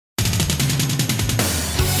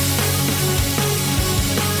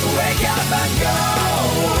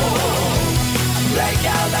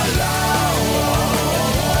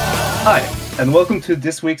Hi, and welcome to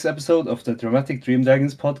this week's episode of the Dramatic Dream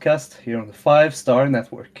Dragons podcast here on the 5-Star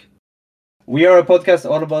Network. We are a podcast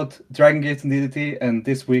all about Dragon Gate and DDT, and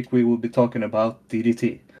this week we will be talking about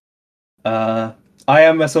DDT. I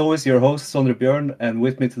am, as always, your host, Sondre Björn, and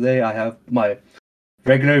with me today I have my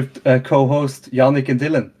regular co-host, Yannick and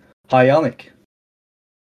Dylan. Hi, Yannick.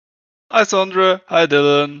 Hi, Sondre. Hi,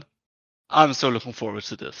 Dylan. I'm so looking forward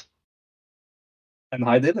to this. And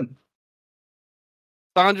hi, Dylan.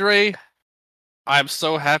 Sondre, I'm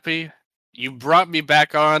so happy. You brought me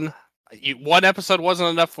back on. One episode wasn't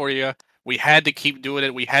enough for you. We had to keep doing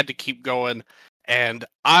it. We had to keep going. And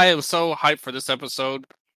I am so hyped for this episode.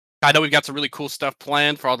 I know we've got some really cool stuff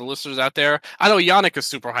planned for all the listeners out there. I know Yannick is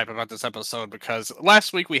super hyped about this episode because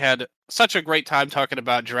last week we had such a great time talking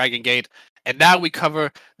about Dragon Gate, and now we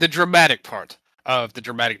cover the dramatic part of the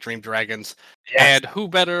Dramatic Dream Dragons. Yes. And who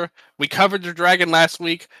better? We covered the dragon last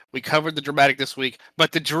week, we covered the dramatic this week,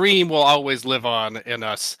 but the dream will always live on in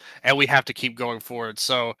us, and we have to keep going forward.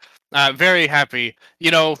 So, very happy. You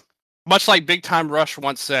know, much like Big Time Rush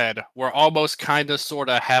once said, we're almost kind of sort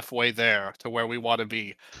of halfway there to where we want to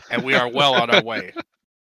be, and we are well on our way.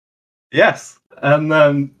 Yes,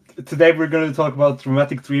 and today we're going to talk about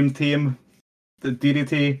Dramatic Dream Team, the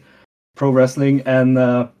DDT, Pro Wrestling,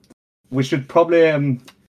 and we should probably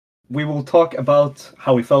we will talk about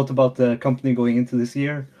how we felt about the company going into this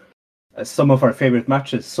year, some of our favorite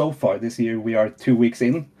matches so far this year. We are 2 weeks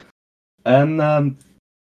in, and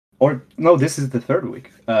or no, this is the third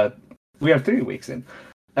week. We are 3 weeks in,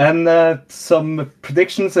 and some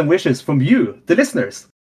predictions and wishes from you, the listeners.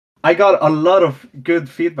 I got a lot of good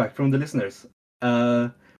feedback from the listeners,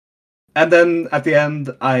 and then at the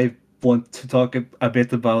end, I want to talk a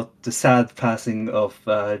bit about the sad passing of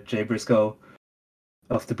Jay Briscoe,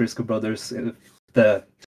 of the Briscoe brothers. The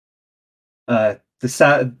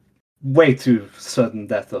sad, way too sudden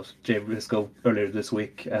death of Jay Briscoe earlier this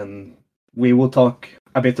week, and we will talk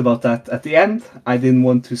a bit about that at the end. I didn't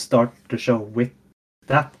want to start the show with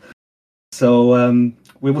that, so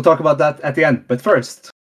we will talk about that at the end. But first,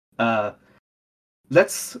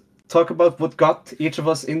 let's talk about what got each of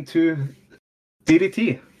us into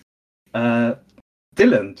DDT.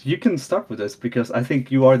 Dylan, you can start with this because I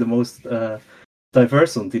think you are the most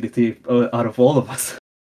diverse on DDT out of all of us.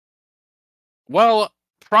 Well,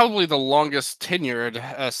 probably the longest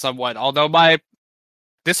tenured, somewhat. Although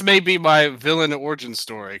this may be my villain origin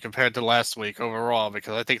story compared to last week overall,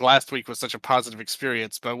 because I think last week was such a positive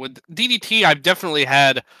experience. But with DDT, I've definitely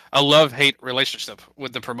had a love-hate relationship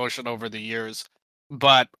with the promotion over the years.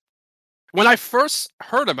 But when I first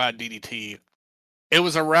heard about DDT, it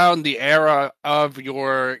was around the era of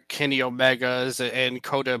your Kenny Omegas and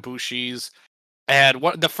Kota Ibushi's. And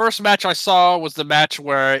the first match I saw was the match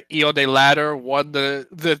where Io De Ladder won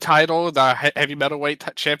the title, the heavy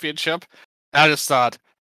metalweight championship. And I just thought,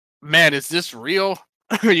 man, is this real?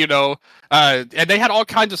 You know, and they had all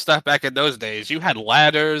kinds of stuff back in those days. You had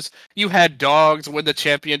ladders, you had dogs win the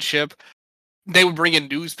championship. They would bring in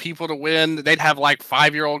news people to win. They'd have like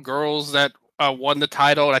 5-year-old girls that won the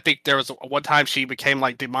title. And I think there was one time she became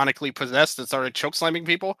like demonically possessed and started chokeslamming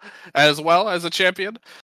people as well as a champion.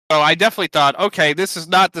 So I definitely thought, okay, this is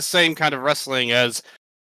not the same kind of wrestling as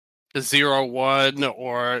 0-1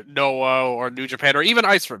 or Noah or New Japan or even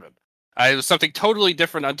Ice Ribbon. It was something totally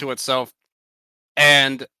different unto itself.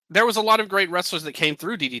 And there was a lot of great wrestlers that came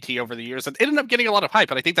through DDT over the years and ended up getting a lot of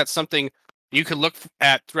hype. And I think that's something you can look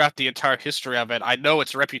at throughout the entire history of it. I know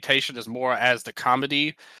its reputation is more as the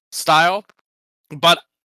comedy style, but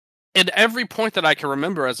in every point that I can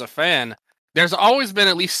remember as a fan, there's always been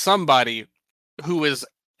at least somebody who is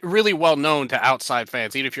really well known to outside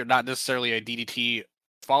fans, even if you're not necessarily a DDT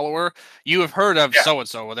follower. You have heard of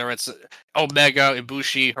so-and-so, whether it's Omega,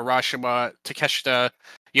 Ibushi, Hiroshima, Takeshita,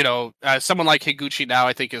 you know, someone like Higuchi now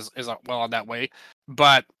I think is well on that way.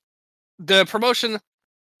 But the promotion,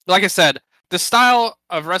 like I said, the style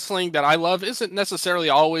of wrestling that I love isn't necessarily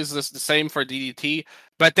always the same for DDT,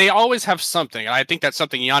 but they always have something. And I think that's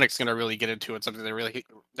something Yannick's going to really get into. It's something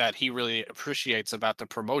that he really appreciates about the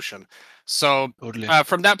promotion. So Totally.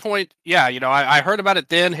 From that point, yeah, you know, I heard about it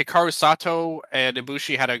then. Hikaru Sato and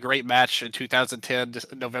Ibushi had a great match in 2010,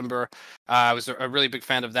 November. I was a really big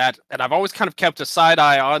fan of that. And I've always kind of kept a side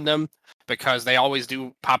eye on them, because they always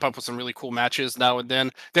do pop up with some really cool matches now and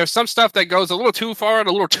then. There's some stuff that goes a little too far and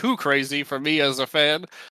a little too crazy for me as a fan,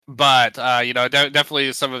 but you know,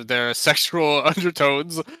 definitely some of their sexual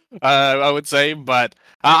undertones, I would say. But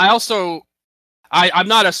I'm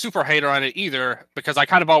not a super hater on it either, because I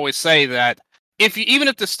kind of always say that even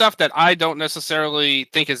if the stuff that I don't necessarily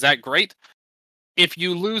think is that great, if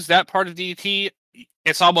you lose that part of DDT,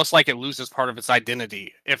 it's almost like it loses part of its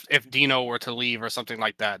identity if Dino were to leave or something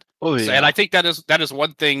like that. Oh So, yeah. and I think that is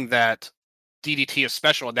one thing that DDT is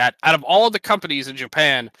special in, that out of all of the companies in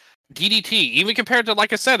Japan, DDT, even compared to,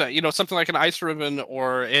 like I said, something like an Ice Ribbon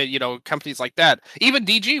or companies like that, even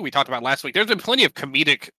DG we talked about last week. There's been plenty of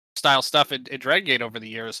comedic style stuff in Dragon Gate over the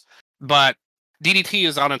years, but DDT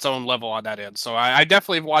is on its own level on that end. So I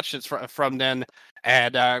definitely have watched it from then,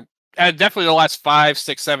 and definitely the last 5,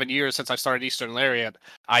 6, 7 years since I started Eastern Lariat,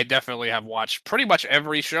 I definitely have watched pretty much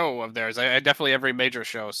every show of theirs. I definitely every major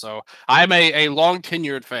show. So I'm a long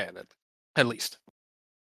tenured fan, at least.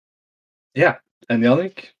 Yeah, and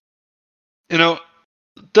Yannick?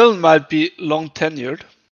 Dylan might be long tenured,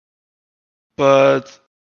 but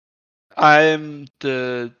I'm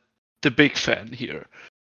the big fan here.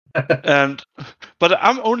 But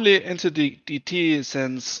I'm only into the DT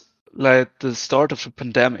since like the start of the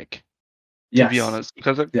pandemic, to be honest,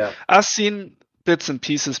 because I've seen bits and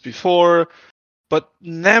pieces before, but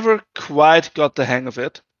never quite got the hang of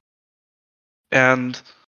it. And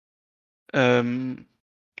then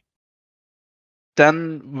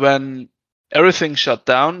when everything shut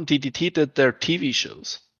down, DDT did their TV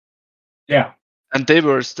shows. Yeah. And they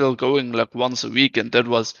were still going like once a week, and that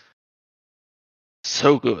was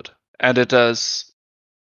so good. And it has.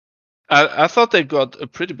 I thought they got a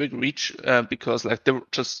pretty big reach because like they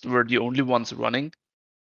were the only ones running.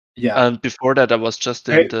 Yeah. And before that, I was just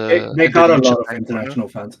they got a lot of Japan international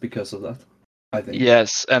fans because of that, I think.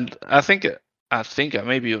 Yes, and I think I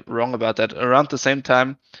may be wrong about that. Around the same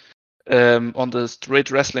time, on the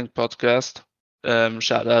Straight Wrestling podcast,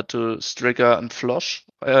 shout out to Strigger and Flosh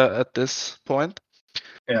at this point.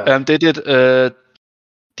 Yeah. They did a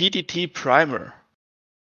DDT primer,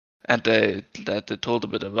 and they told a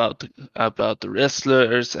bit about the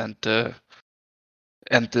wrestlers and the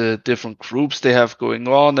different groups they have going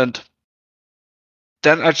on, and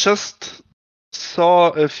then I just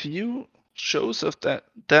saw a few shows of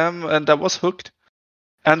them, and I was hooked.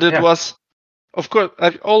 And it was, of course,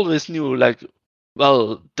 I always knew like,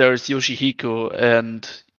 well, there's Yoshihiko, and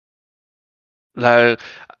like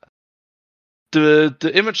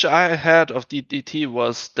the image I had of DDT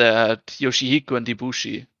was that Yoshihiko and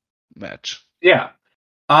Ibushi match. Yeah,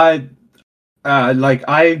 I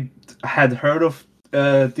had heard of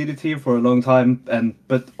DDT for a long time,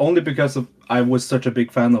 but only because of I was such a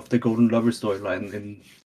big fan of the Golden Lover storyline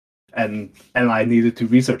and I needed to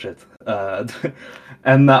research it.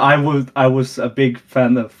 And I was a big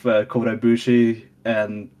fan of Kota Ibushi,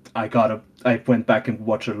 and I went back and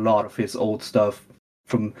watched a lot of his old stuff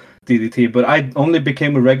from DDT. But I only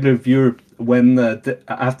became a regular viewer when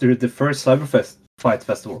after the first Cyberfest Fight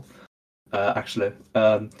Festival. Actually,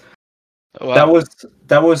 Wow.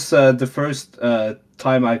 that was the first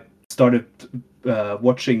time I started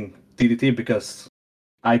watching DDT, because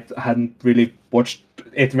I hadn't really watched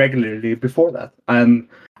it regularly before that, and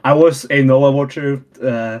I was a Noah watcher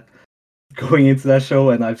going into that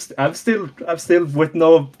show, and I'm still with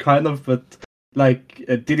Noah kind of, but like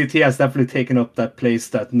DDT has definitely taken up that place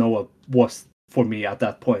that Noah was for me at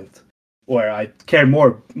that point, where I care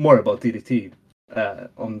more about DDT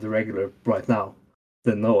on the regular right now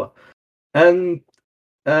than Noah, and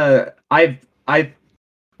I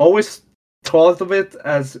always thought of it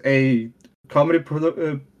as a comedy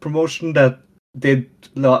promotion that did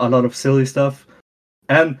a lot of silly stuff,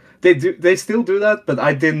 and they still do that, but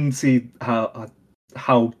I didn't see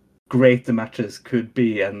how great the matches could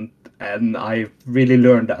be, and I really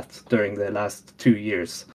learned that during the last 2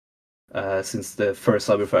 years since the first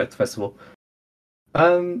Cyberfight Festival,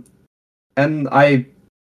 and I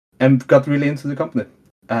got really into the company,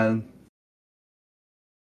 and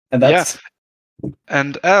that's. Yeah.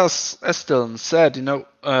 And as Dylan said,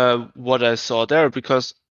 what I saw there,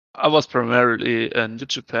 because I was primarily a New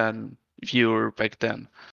Japan viewer back then.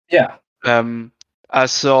 Yeah. I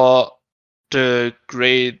saw the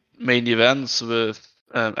great main events with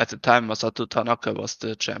at the time Masato Tanaka was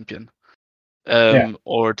the champion,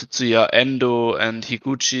 or Tetsuya Endo and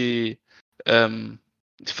Higuchi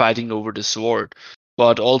fighting over the sword,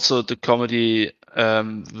 but also the comedy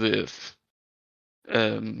with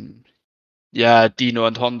Dino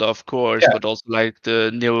and Honda, of course, but also like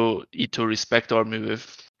the Neo Ito Respect Army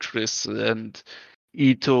with Chris and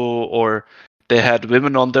Ito, or they had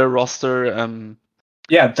women on their roster.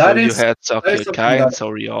 You had Saki Kai and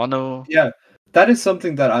Soriano. Yeah, that is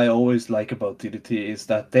something that I always like about DDT, is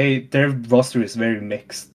that their roster is very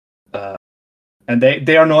mixed, and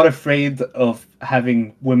they are not afraid of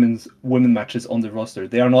having women matches on the roster.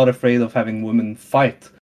 They are not afraid of having women fight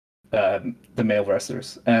the male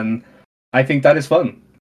wrestlers, and I think that is fun.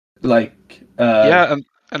 Like and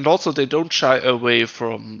And also, they don't shy away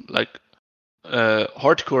from like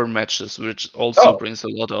hardcore matches, which also brings a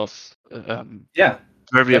lot of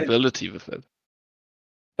variability with it.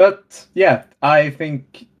 But yeah, I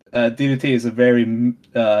think DDT is a very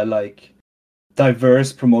like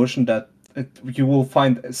diverse promotion that you will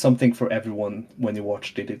find something for everyone when you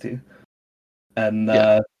watch DDT. And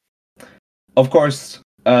of course,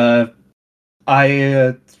 I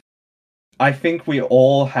think we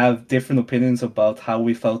all have different opinions about how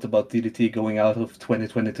we felt about DDT going out of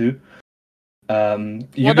 2022. Not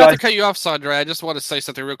to cut you off, Sandra, I just want to say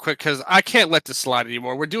something real quick because I can't let this slide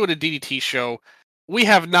anymore. We're doing a DDT show. We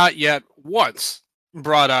have not yet once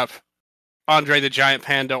brought up Andre the Giant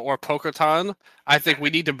Panda or Pokotan. I think we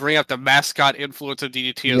need to bring up the mascot influence of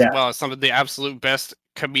DDT as well as some of the absolute best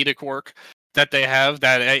comedic work that they have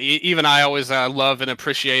that even I always love and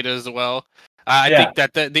appreciate as well. I think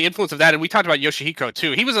that the influence of that, and we talked about Yoshihiko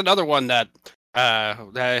too. He was another one that,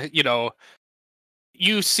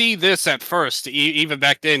 you see this at first, even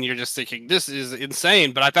back then, you're just thinking this is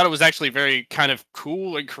insane. But I thought it was actually very kind of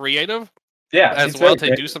cool and creative, as well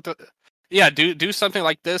to do something. Yeah, do something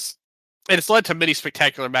like this, and it's led to many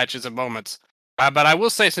spectacular matches and moments. But I will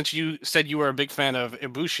say, since you said you were a big fan of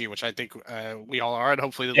Ibushi, which I think we all are, and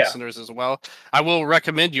hopefully the listeners as well, I will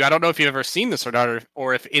recommend you. I don't know if you've ever seen this or not,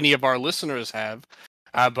 or if any of our listeners have,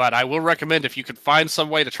 but I will recommend, if you could find some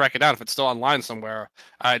way to track it down, if it's still online somewhere,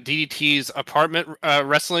 DDT's apartment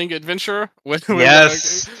wrestling adventure with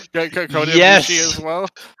Kota Ibushi as well,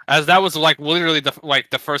 as that was like literally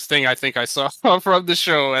the first thing I think I saw from the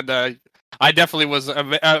show, and I definitely was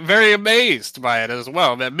very amazed by it as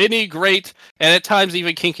well. That many great and at times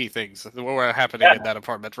even kinky things were happening in that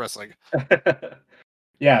apartment wrestling. Kota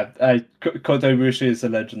Ibushi is a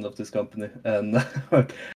legend of this company, and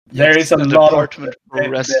there is a lot apartment pro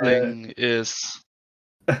wrestling is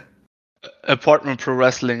apartment pro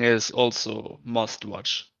wrestling is also must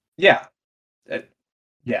watch. It's.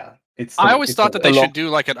 I always thought that they should do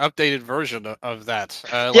like an updated version of that.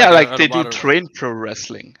 Like they do train pro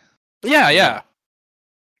wrestling. Yeah.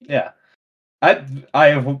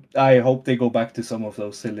 I hope they go back to some of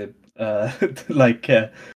those silly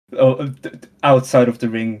outside of the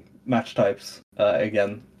ring match types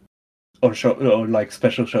again, or like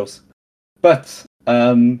special shows. But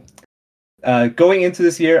going into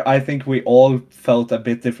this year, I think we all felt a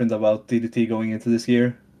bit different about DDT going into this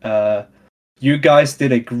year. You guys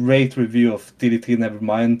did a great review of DDT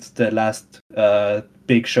Nevermind, the last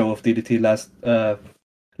big show of DDT last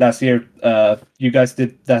year. You guys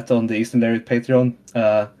did that on the Eastern Lariat Patreon,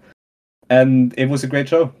 and it was a great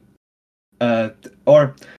show. It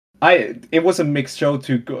was a mixed show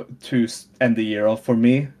to end the year off for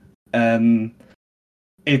me, and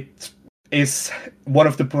it is one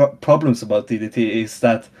of the problems about DDT is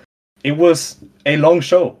that it was a long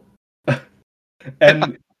show,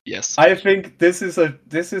 and yes, I think this is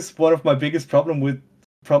one of my biggest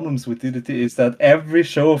problems with DDT is that every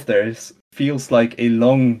show of theirs feels like a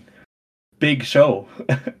long, big show.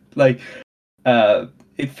 Like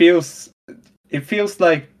it feels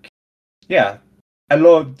like a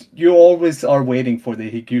lot. You always are waiting for the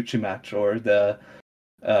Higuchi match or the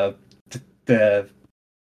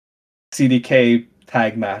CDK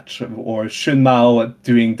tag match or Shunmao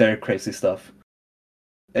doing their crazy stuff.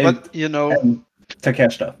 But and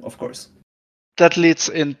Takeshita, of course. That leads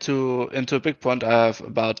into a big point I have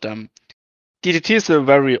about them. DDT is a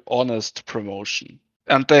very honest promotion,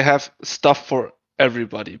 and they have stuff for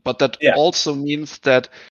everybody. But that also means that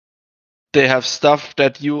they have stuff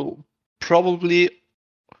that you probably,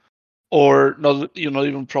 or not, not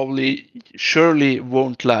even probably, surely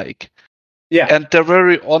won't like. Yeah. And they're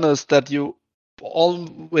very honest that you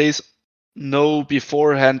always know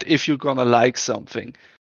beforehand if you're gonna like something.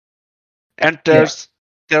 And there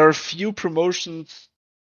are few promotions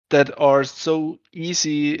that are so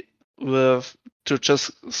easy to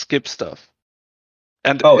just skip stuff.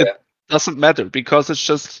 And it doesn't matter because it's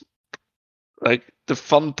just like the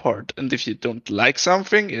fun part. And if you don't like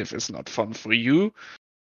something, if it's not fun for you,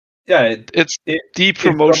 it's the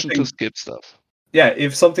promotion to skip stuff. Yeah,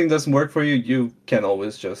 if something doesn't work for you, you can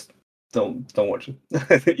always just don't watch it.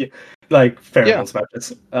 Like pheromones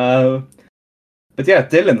matches. But yeah,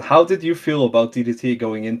 Dylan, how did you feel about DDT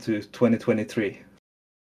going into 2023?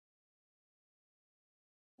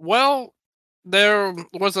 Well, there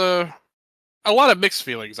was a lot of mixed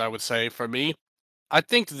feelings, I would say, for me. I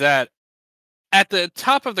think that at the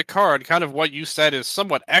top of the card, kind of what you said is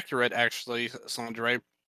somewhat accurate, actually, Sandre,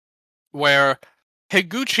 where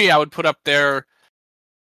Higuchi I would put up there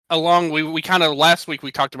along, we kind of, last week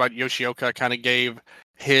we talked about Yoshioka kind of gave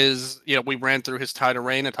we ran through his title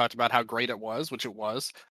reign and talked about how great it was, which it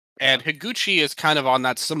was. And Higuchi is kind of on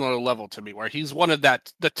that similar level to me, where he's one of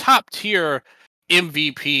the top tier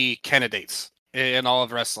MVP candidates in all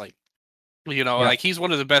of wrestling. Like he's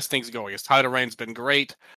one of the best things going. His title reign's been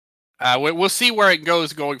great. We'll see where it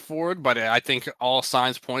goes going forward, but I think all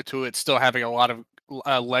signs point to it still having a lot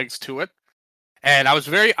of legs to it. And I was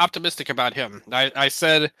very optimistic about him. I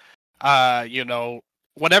said,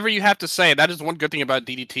 whatever you have to say, that is one good thing about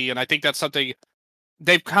DDT, and I think that's something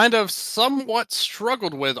they've kind of somewhat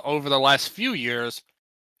struggled with over the last few years,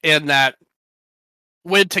 in that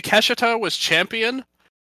when Takeshita was champion,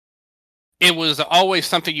 it was always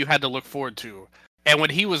something you had to look forward to. And when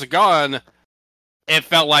he was gone, it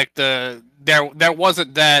felt like there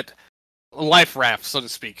wasn't that life raft, so to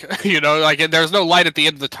speak. Like there's no light at the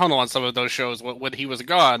end of the tunnel on some of those shows when he was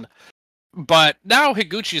gone. But now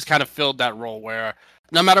Higuchi's kind of filled that role where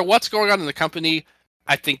no matter what's going on in the company,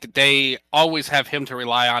 I think that they always have him to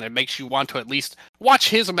rely on. It makes you want to at least watch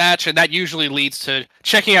his match, and that usually leads to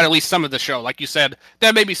checking out at least some of the show. Like you said,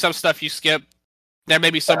 there may be some stuff you skip. There may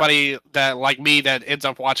be somebody that, like me, that ends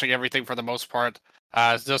up watching everything for the most part.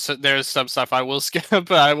 There's some stuff I will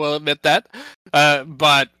skip, I will admit that.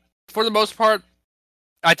 But for the most part,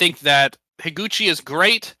 I think that Higuchi is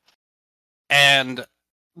great, and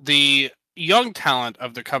the young talent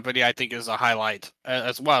of the company, I think, is a highlight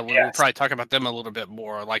as well. We'll probably talk about them a little bit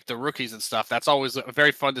more, like the rookies and stuff. That's always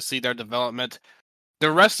very fun to see their development. The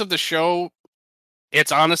rest of the show,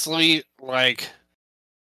 it's honestly like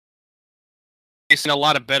facing a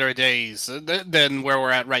lot of better days than where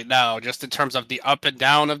we're at right now, just in terms of the up and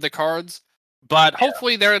down of the cards. But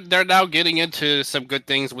hopefully they're now getting into some good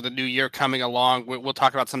things with the new year coming along. We'll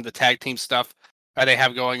talk about some of the tag team stuff they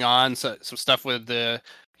have going on, so some stuff with the,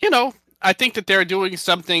 I think that they're doing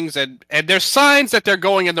some things, and there's signs that they're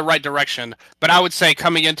going in the right direction. But I would say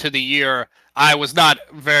coming into the year, I was not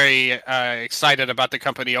very excited about the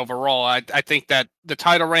company overall. I think that the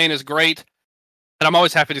title reign is great, and I'm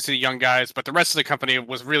always happy to see the young guys, but the rest of the company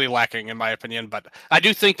was really lacking, in my opinion. But I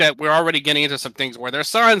do think that we're already getting into some things where there's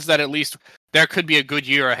signs that at least there could be a good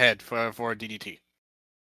year ahead for DDT.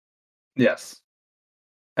 Yes.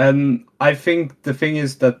 And I think the thing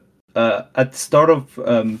is that at the start of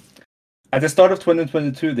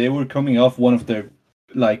 2022, they were coming off one of their,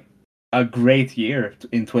 like, a great year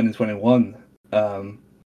in 2021.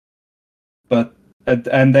 But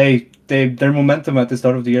their momentum at the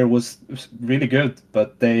start of the year was really good,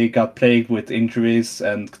 but they got plagued with injuries,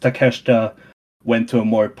 and Takeshita went to a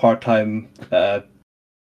more part-time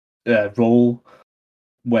role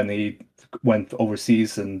when he went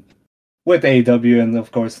overseas and with AEW, and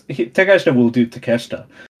of course Takeshita will do Takeshita,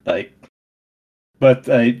 but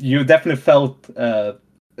you definitely felt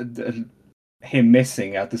him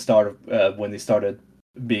missing at the start of when he started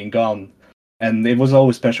being gone, and it was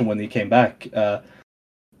always special when he came back.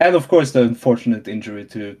 And of course the unfortunate injury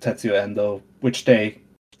to Tetsuya Endo, which they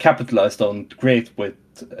capitalized on great with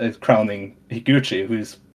crowning Higuchi, who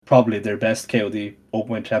is probably their best KOD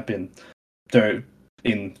Open champion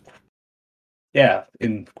in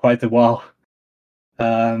quite a while.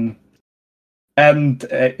 And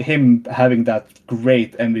him having that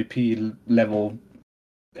great MVP level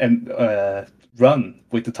and run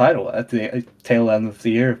with the title at the tail end of the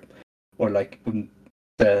year, or like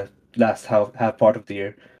the last half part of the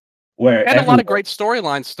year, where and a lot of great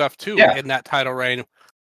storyline stuff too in that title reign.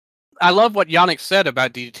 I love what Yannick said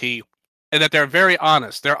about DDT, and that they're very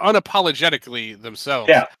honest. They're unapologetically themselves.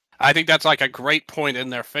 Yeah. I think that's like a great point in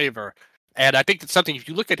their favor. And I think that's something, if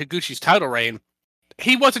you look at Higuchi's title reign,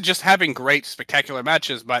 he wasn't just having great, spectacular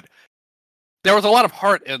matches, but there was a lot of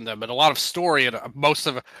heart in them and a lot of story. And most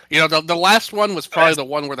of, the last one was probably the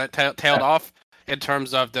one where that tailed off in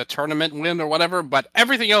terms of the tournament win or whatever. But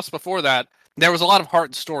everything else before that, there was a lot of heart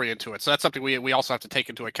and story into it. So that's something we also have to take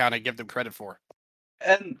into account and give them credit for.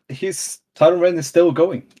 And his title reign is still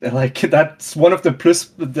going. Like, that's one of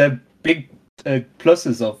the big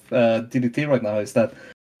pluses of DDT right now, is that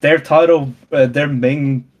their title, their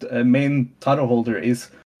main title holder is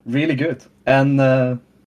really good. And I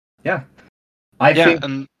think.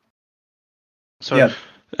 And sorry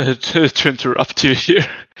to interrupt you here.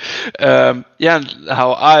 And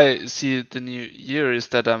how I see the new year is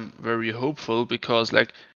that I'm very hopeful, because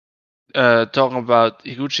talking about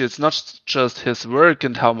Higuchi, it's not just his work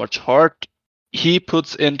and how much heart he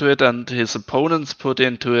puts into it and his opponents put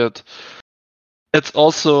into it. It's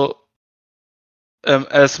also,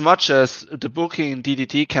 as much as the booking in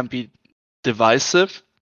DDT can be divisive,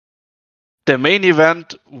 the main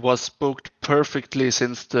event was booked perfectly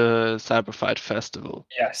since the Cyberfight Festival.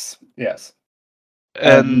 Yes.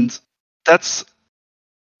 And that's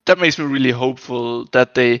that makes me really hopeful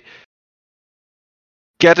that they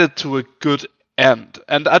get it to a good end.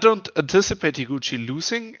 And I don't anticipate Higuchi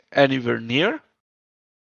losing anywhere near,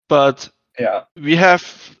 but Yeah. we have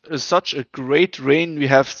such a great reign. We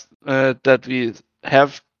have that we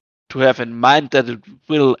have to have in mind that it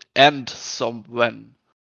will end somewhen.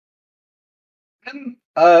 And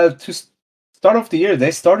to start off the year,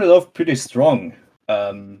 they started off pretty strong.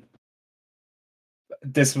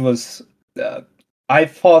 This was. I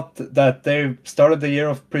thought that they started the year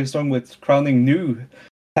off pretty strong with crowning new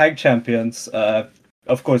tag champions.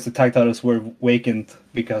 Of course, the tag titles were vacant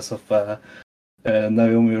because of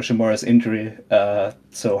Naomi Yoshimura's injury,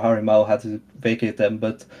 so Harry Mao had to vacate them.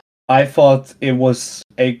 But I thought it was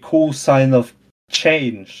a cool sign of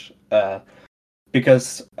change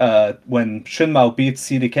because when Shunmao beat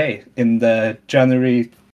CDK in the January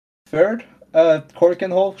 3rd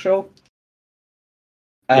Korakuen Hall show,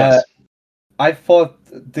 Yes. I thought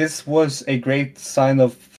this was a great sign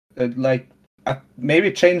of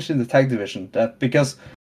maybe change in the tag division. That because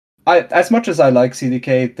as much as I like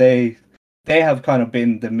CDK, they have kind of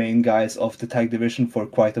been the main guys of the tag division for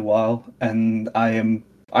quite a while, and I'm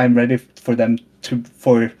ready for the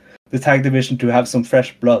tag division to have some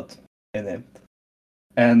fresh blood in it.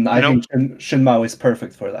 And I think Shunmao is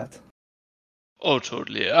perfect for that. Oh,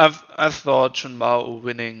 totally. I thought Shunmao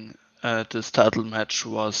winning this title match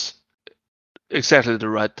was exactly the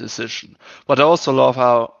right decision. But I also love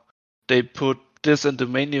how they put this in the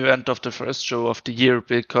main event of the first show of the year,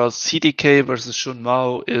 because CDK versus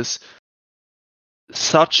Shunmao is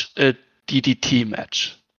such a DDT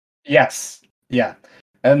match. Yes. Yeah.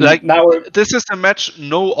 And like now this is a match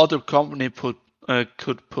no other company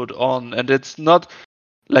could put on, and it's not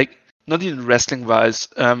even wrestling wise.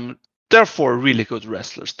 They're four really good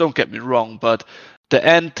wrestlers. Don't get me wrong, but the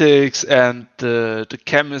antics and the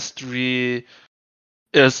chemistry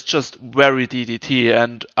is just very DDT,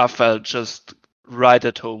 and I felt just right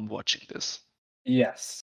at home watching this.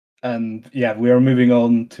 Yes. And yeah, we are moving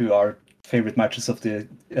on to our favorite matches of the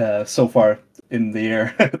so far in the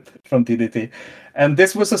year from DDT, and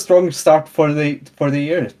this was a strong start for the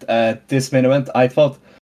year. This main event, I thought,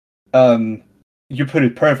 you put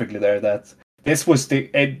it perfectly there. That this was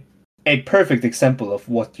a perfect example of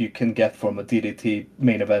what you can get from a DDT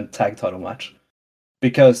main event tag title match,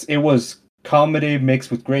 because it was comedy mixed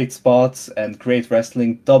with great spots and great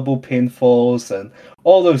wrestling, double pinfalls, and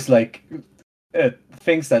all those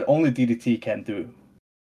things that only DDT can do.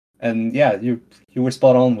 And yeah, you were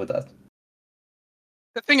spot on with that.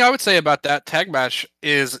 The thing I would say about that tag match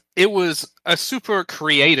is it was a super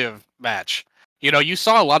creative match. You know, you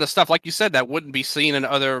saw a lot of stuff, like you said, that wouldn't be seen in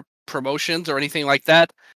other promotions or anything like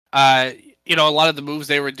that. You know, a lot of the moves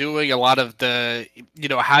they were doing, a lot of the, you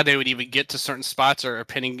know, how they would even get to certain spots or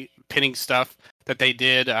pinning stuff that they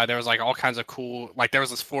did. There was like all kinds of cool, like there was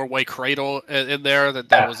this 4-way cradle in there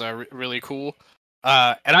that was really cool.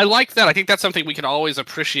 And I like that. I think that's something we can always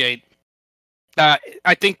appreciate.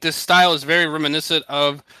 I think this style is very reminiscent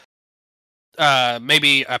of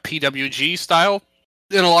maybe a PWG style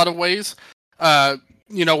in a lot of ways.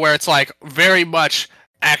 You know, where it's like very much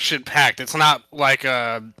action packed. It's not like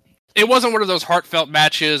it wasn't one of those heartfelt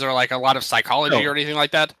matches or like a lot of psychology or anything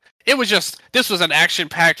like that. It was just, this was an action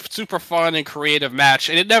packed, super fun and creative match,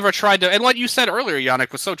 and it never tried to. And what you said earlier,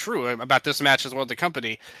 Yannick, was so true about this match as well as the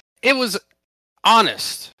company. It was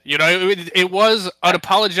honest. You know, it was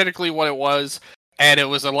unapologetically what it was, and it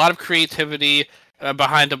was a lot of creativity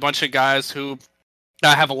behind a bunch of guys who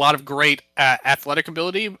have a lot of great athletic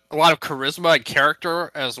ability, a lot of charisma and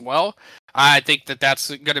character as well. I think that that's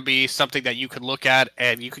going to be something that you could look at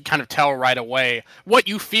and you could kind of tell right away what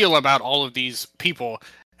you feel about all of these people,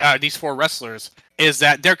 these four wrestlers, is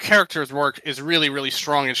that their characters' work is really, really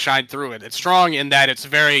strong and shine through it. It's strong in that it's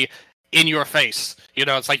very in your face. You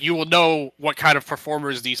know, it's like you will know what kind of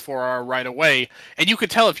performers these four are right away, and you could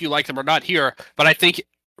tell if you like them or not here. But I think,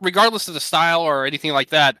 regardless of the style or anything like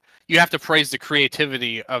that, you have to praise the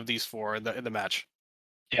creativity of these four in the match.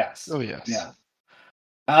 Yes. Oh yes. Yeah.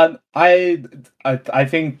 And I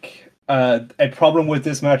think a problem with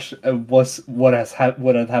this match was what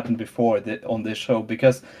had happened before on this show,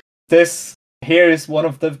 because here is one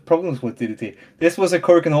of the problems with DDT. This was a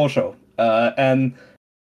Korakuen Hall show, and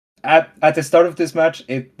at the start of this match,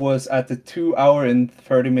 it was at the 2 hour and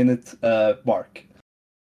 30-minute mark,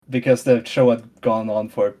 because the show had gone on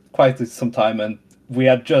for quite some time, and we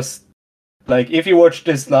had just, like, if you watched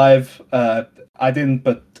this live, I didn't,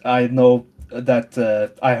 but I know that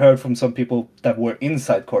I heard from some people that were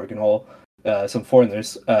inside Korakuen Hall, some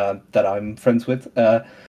foreigners that I'm friends with,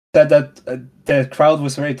 said that the crowd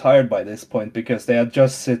was very tired by this point because they had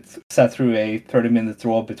just sat through a 30-minute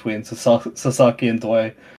draw between Sasaki and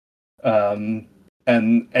Doi, and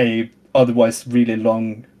a otherwise really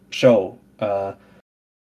long show.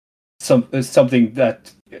 Something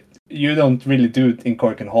that you don't really do in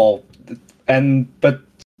Cork and Hall, but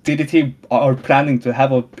DDT are planning to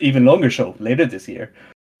have an even longer show later this year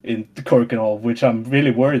in Cork and Hall, which I'm really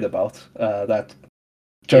worried about. That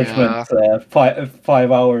Judgment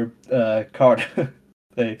 5-hour card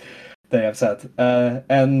they have set,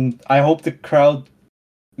 and I hope the crowd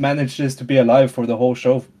manages to be alive for the whole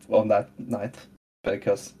show on that night,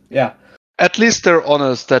 because At least they're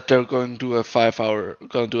honest that they're going to do a 5-hour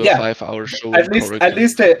show. At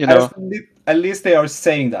least they are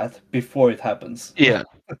saying that before it happens. Yeah,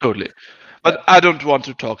 totally. But I don't want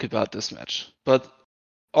to talk about this match. But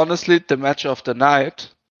honestly, the match of the night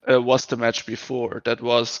was the match before. That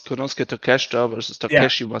was Konosuke Takeshita versus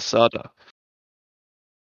Takeshi Masada.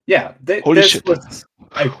 Yeah, this was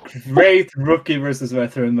a great rookie versus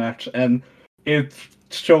veteran match, and it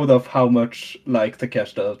showed off how much like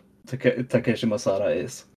Takeshi Masada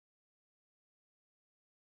is.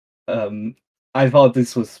 I thought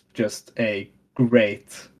this was just a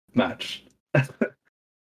great match.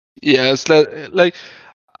 Yeah, it's like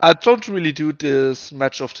I don't really do this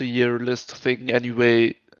match of the year list thing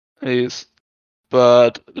anyway,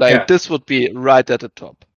 but this would be right at the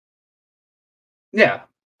top. Yeah,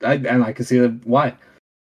 and I can see why.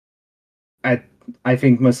 I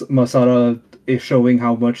think Masada is showing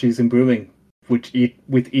how much he's improving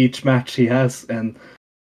with each match he has, and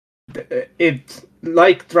it,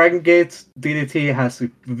 like Dragon Gate, DDT has a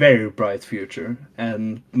very bright future,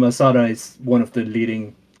 and Masada is one of the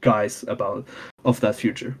leading guys of that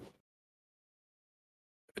future.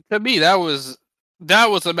 To me, that was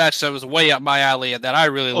a match that was way up my alley and that I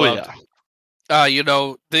really loved.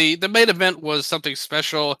 The main event was something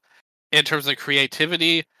special in terms of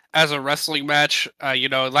creativity as a wrestling match.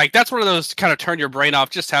 That's one of those kind of turn your brain off,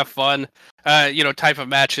 just have fun, type of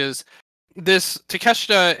matches. This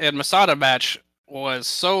Takeshita and Masada match was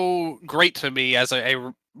so great to me as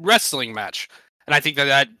a wrestling match, and I think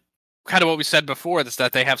that kind of what we said before is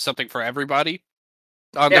that they have something for everybody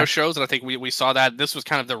on their shows, and I think we saw that. This was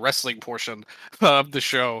kind of the wrestling portion of the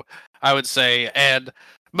show, I would say. And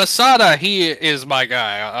Masada, he is my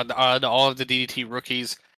guy on all of the DDT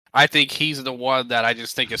rookies. I think he's the one that I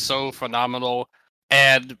just think is so phenomenal.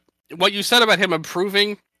 And what you said about him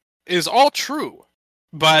improving is all true,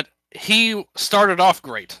 but he started off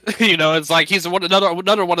great. It's like he's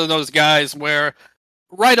another one of those guys where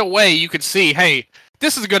right away you could see, hey,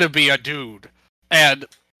 this is going to be a dude. And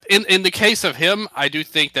in the case of him, I do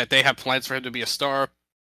think that they have plans for him to be a star.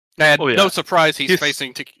 And no surprise he's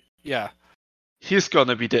facing He's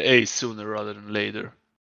gonna be the ace sooner rather than later.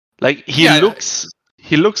 Like he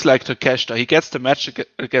looks like Takeshita. He gets the match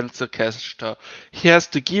against Takeshita. He has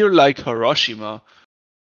the gear like Hiroshima.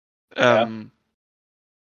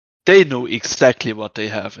 They know exactly what they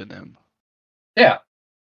have in him. Yeah.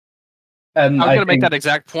 And I'm going to make that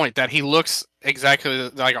exact point, that he looks exactly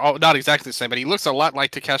like, not exactly the same, but he looks a lot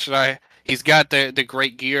like Takeshita. He's got the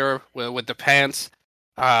great gear with the pants.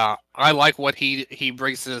 I like what he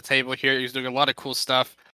brings to the table here. He's doing a lot of cool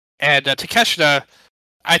stuff. And Takeshita,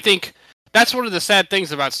 I think that's one of the sad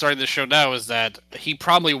things about starting the show now is that he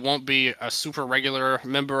probably won't be a super regular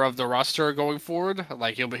member of the roster going forward.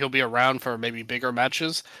 Like he'll be around for maybe bigger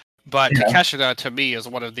matches. But Takeshita, to me, is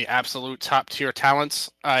one of the absolute top-tier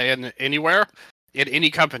talents in anywhere, in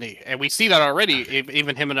any company. And we see that already,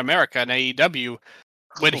 even him in America, in AEW.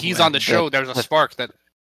 When he's on the show, there's a spark that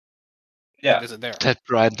isn't there. That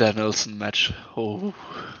Bryan Danielson match. Oh.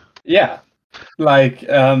 Yeah. Like,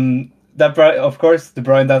 of course, the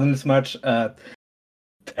Bryan Danielson match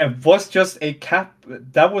was just a cap.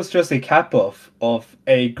 That was just a cap off of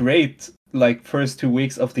a great, first 2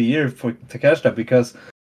 weeks of the year for Takeshita, because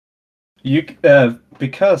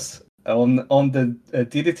on the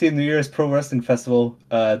DDT New Year's Pro Wrestling Festival,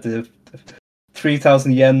 the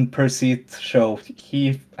 3,000 yen per seat show,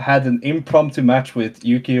 he had an impromptu match with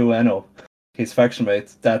Yuki Ueno, his faction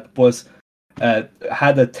mate, that was had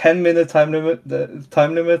a 10-minute time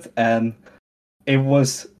limit, and it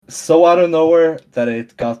was so out of nowhere that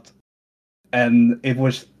it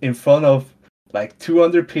was in front of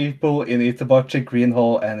 200 people in Itabachi Green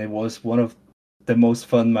Hall, and it was one of the most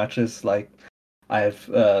fun matches I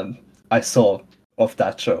saw of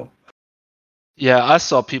that show. Yeah, I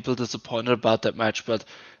saw people disappointed about that match, but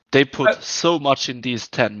they put so much in these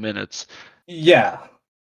 10 minutes. Yeah.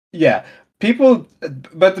 The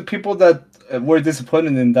people that were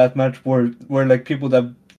disappointed in that match were people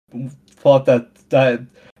that thought that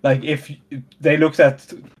Like, if they looked at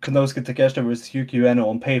Konosuke Takeshita versus Yuki Ueno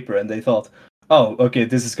on paper and they thought, oh, okay,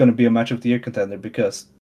 this is going to be a match of the year contender because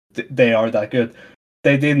they are that good.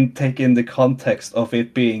 They didn't take in the context of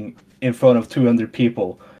it being in front of 200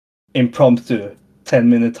 people, impromptu,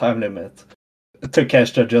 10-minute time limit.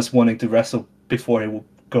 Takeshita just wanting to wrestle before he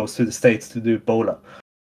goes to the States to do Bola.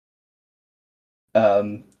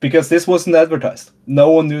 Because this wasn't advertised. No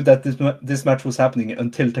one knew that this match was happening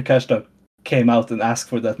until Takeshita came out and asked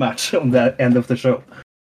for that match on the end of the show.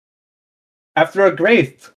 After a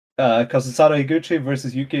great Kazusada Higuchi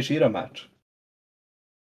versus Yuki Ishida match.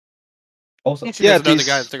 Also, There's another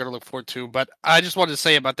guy that they're going to look forward to, but I just wanted to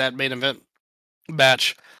say about that main event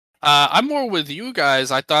match. I'm more with you guys.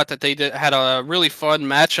 I thought that they had a really fun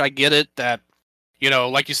match. I get it that,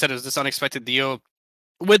 like you said, it was this unexpected deal.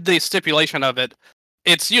 With the stipulation of it,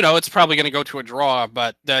 it's probably going to go to a draw,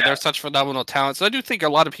 but they're such phenomenal talents. So I do think a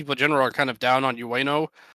lot of people in general are kind of down on Ueno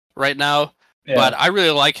right now, but I really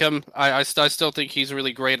like him. I still think he's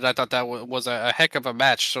really great, and I thought that was a heck of a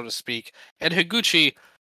match, so to speak. And Higuchi,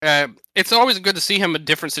 it's always good to see him in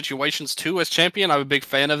different situations too as champion. I'm a big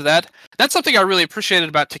fan of that. That's something I really appreciated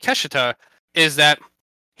about Takeshita, is that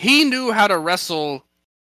he knew how to wrestle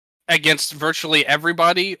against virtually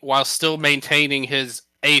everybody while still maintaining his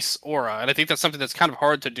ace aura. And I think that's something that's kind of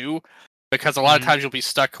hard to do, because a lot of times you'll be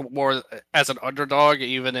stuck more as an underdog,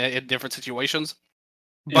 even in different situations.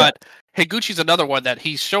 But Higuchi's another one that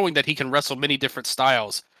he's showing that he can wrestle many different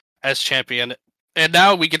styles as champion. And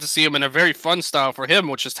now we get to see him in a very fun style for him,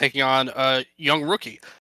 which is taking on a young rookie,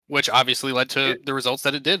 which obviously led to the results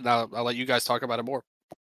that it did. And I'll let you guys talk about it more.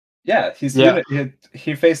 Yeah, he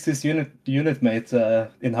faced his unit mate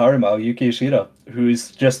in Harimau, Yuki Ishida, who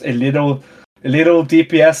is just a little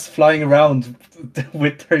DPS flying around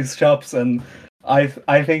with his chops, and I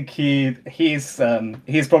think he's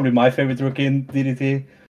probably my favorite rookie in DDT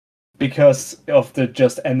because of the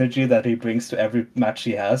just energy that he brings to every match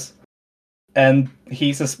he has, and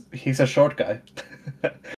he's a short guy,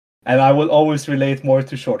 and I will always relate more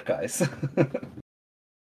to short guys.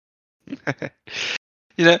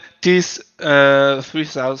 These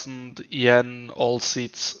 3,000 yen all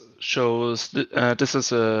seats shows. This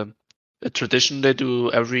is a tradition they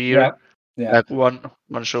do every year. Yeah. Like one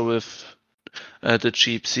show with the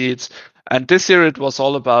cheap seats, and this year it was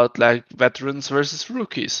all about like veterans versus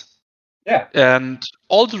rookies. Yeah. And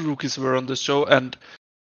all the rookies were on the show. And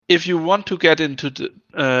if you want to get into the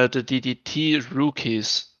DDT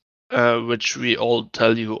rookies, which we all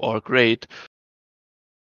tell you are great.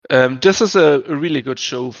 This is a really good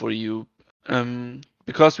show for you,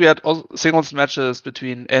 because we had all singles matches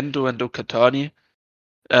between Endo and Okatani,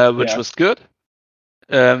 which was good.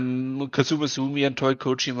 Kazuma Sumi and Toi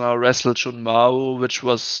Kojima wrestled Shun Mao, which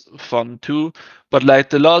was fun too. But like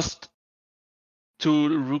the last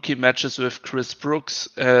two rookie matches with Chris Brooks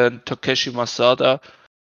and Takeshi Masada,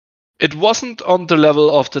 it wasn't on the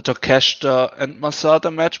level of the Takeshita and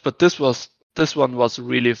Masada match, but this one was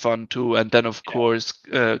really fun too. And then of course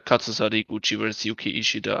Katsuzada Higuchi versus Yuki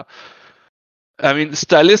Ishida. I mean,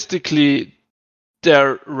 stylistically,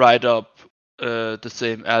 they're right up the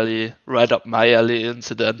same alley, right up my alley,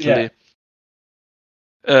 incidentally.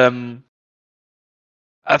 I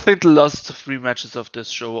think the last three matches of this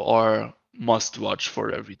show are must watch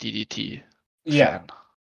for every DDT fan.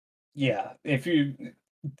 Yeah. If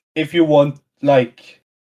you want, like,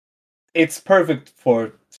 it's perfect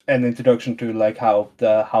for an introduction to like how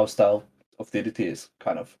the house style of DDT is,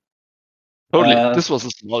 kind of. Totally. This was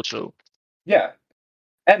a small show. Yeah.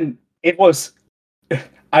 And it was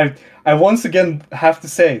I once again have to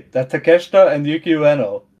say that Takeshita and Yuki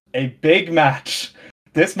Ueno, a big match.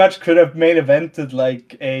 This match could have main evented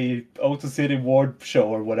like a Auto City Ward show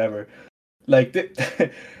or whatever. Like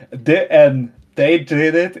and they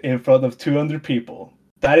did it in front of 200 people.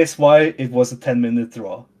 That is why it was a 10-minute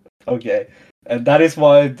draw. Okay, and that is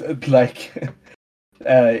why like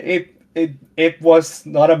it was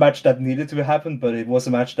not a match that needed to happen, but it was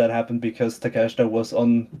a match that happened because Takeshita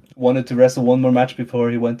wanted to wrestle one more match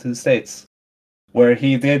before he went to the States, where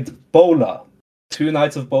he did Bola, 2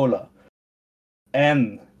 nights of Bola,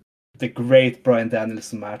 and the great Bryan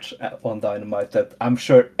Danielson match on Dynamite that I'm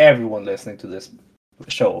sure everyone listening to this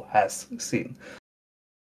show has seen,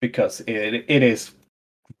 because it is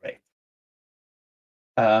great.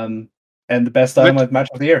 And the best Dynamite match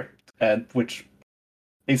of the year, and which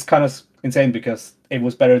is kind of insane because it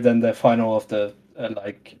was better than the final of the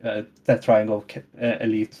that Triangle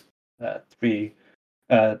Elite 3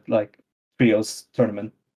 trios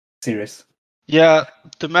tournament series. Yeah,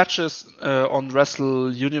 the matches on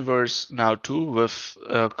Wrestle Universe now too, with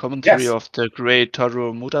commentary Yes. of the great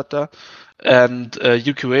Toru Murata and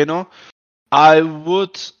Yuki Ueno. I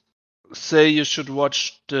would say you should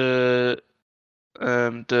watch the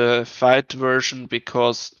fight version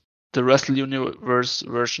because the Wrestle Universe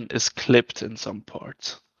version is clipped in some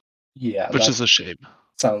parts, Yeah, which that is a shame.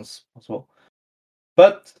 sounds possible.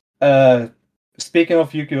 But speaking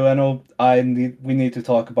of Yuki Ueno, we need to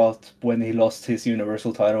talk about when he lost his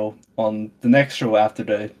Universal title on the next show after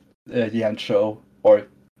the Yen show, or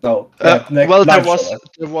no, yeah, the next Well, live show.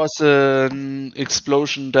 there was an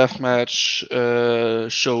explosion deathmatch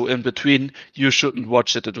show in between. You shouldn't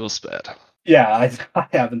watch it; it was bad. Yeah, I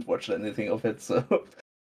haven't watched anything of it, so.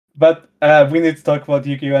 But we need to talk about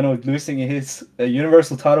Yuki Ueno losing his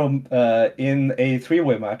Universal title in a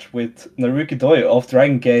three-way match with Naruki Doi of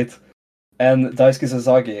Dragon Gate and Daisuke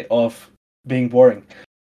Sasaki of Being Boring.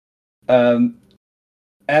 And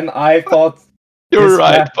I thought You're this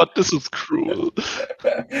right, match... but this is cruel.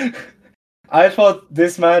 I thought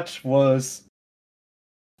this match was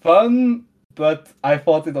fun, but I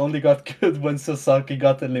thought it only got good when Sasaki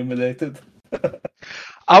got eliminated.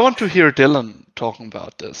 I want to hear Dylan talking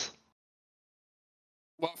about this.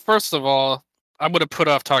 Well, first of all, I'm going to put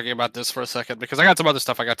off talking about this for a second because I got some other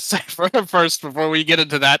stuff I got to say first before we get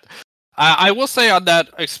into that. I will say on that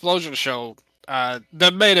explosion show,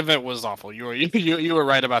 the main event was awful. You were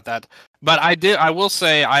right about that. But I will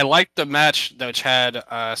say I liked the match which had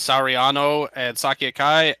Sariano and Saki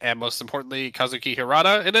Akai, and most importantly Kazuki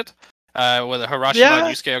Hirata in it, with Hiroshima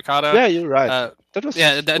and Yusuke Okada. Yeah, you're right. That was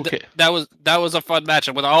okay. That was a fun match,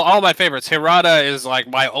 and with all my favorites, Hirata is like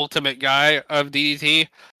my ultimate guy of DDT.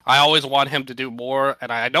 I always want him to do more,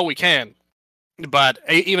 and I know we can. But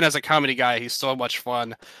even as a comedy guy, he's so much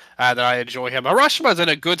fun that I enjoy him. Hiroshima's in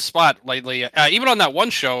a good spot lately. Even on that one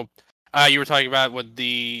show you were talking about with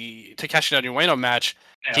the Takeshi Ueno match,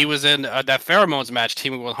 he was in that Pheromones match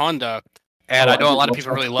teaming with Honda. And I know a lot of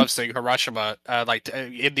people really love seeing Hiroshima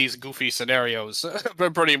in these goofy scenarios,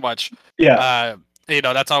 pretty much. Yeah.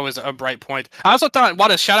 That's always a bright point. I also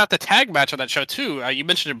want to shout out the tag match on that show too. You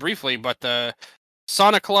mentioned it briefly, but the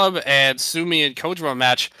Sonic Club and Sumi and Kojima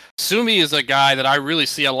match. Sumi is a guy that I really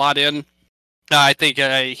see a lot in. I think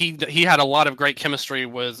he had a lot of great chemistry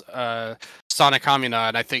with Sonic Kamina,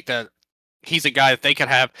 and I think that he's a guy that they can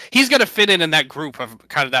have. He's going to fit in that group of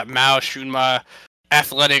kind of that Mao Shunma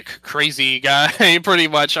athletic crazy guy pretty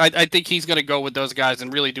much. I think he's going to go with those guys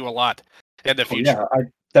and really do a lot in the future. Yeah, I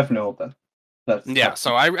definitely hope that.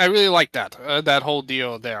 So I really like that whole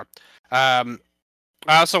deal there.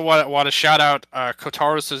 I also want to shout out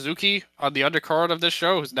Kotaro Suzuki on the undercard of this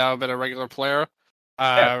show, who's now been a regular player.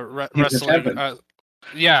 Wrestling.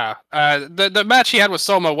 The match he had with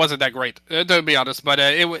Soma wasn't that great, to be honest. But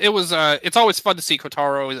it was. It's always fun to see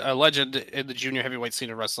Kotaro, a legend in the junior heavyweight scene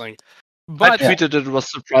of wrestling. But I tweeted it was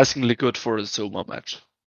surprisingly good for a Soma match.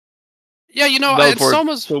 Yeah, for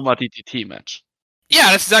Soma's Soma DDT match.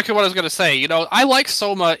 Yeah, that's exactly what I was going to say. I like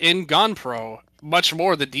Soma in Gon Pro much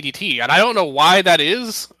more than DDT, and I don't know why that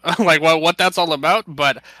is, like what that's all about,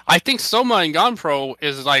 but I think Soma in Gon Pro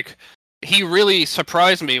is like, he really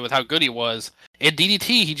surprised me with how good he was. In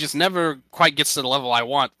DDT, he just never quite gets to the level I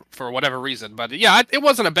want for whatever reason. But yeah, it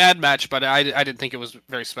wasn't a bad match, but I didn't think it was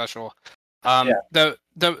very special. The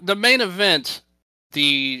main event,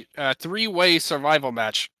 the three-way survival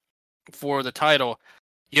match for the title,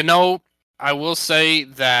 I will say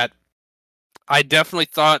that I definitely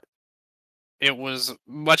thought it was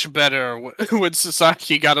much better when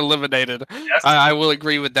Sasaki got eliminated. Yes. I will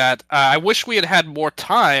agree with that. I wish we had had more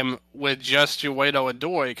time with just Ueno and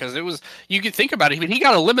Doi, because you could think about it. I mean, he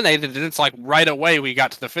got eliminated, and it's like right away we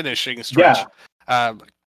got to the finishing stretch. Yeah.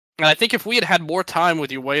 And I think if we had had more time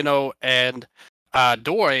with Ueno and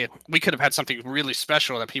Doi, we could have had something really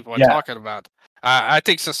special that people are talking about. I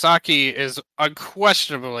think Sasaki is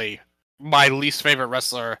unquestionably my least favorite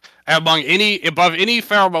wrestler above any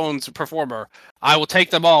Pheromones performer. I will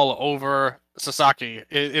take them all over Sasaki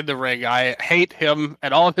in the ring. I hate him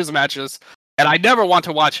and all of his matches, and I never want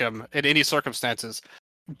to watch him in any circumstances.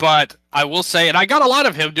 But I will say, and I got a lot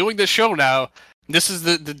of him doing this show now. This is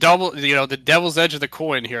the devil's edge of the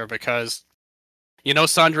coin here, because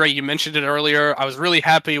Sandra, you mentioned it earlier. I was really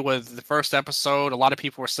happy with the first episode. A lot of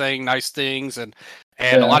people were saying nice things, and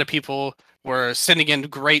a lot of people were sending in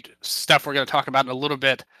great stuff we're going to talk about in a little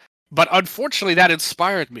bit. But unfortunately, that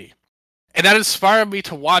inspired me. And that inspired me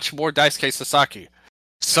to watch more Daisuke Sasaki.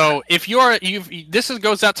 So if this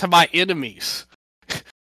goes out to my enemies.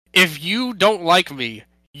 If you don't like me,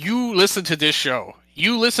 you listen to this show.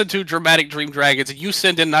 you listen to Dramatic Dream Dragons and you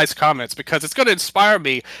send in nice comments because it's going to inspire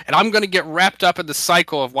me, and I'm going to get wrapped up in the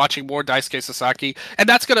cycle of watching more Daisuke Sasaki, and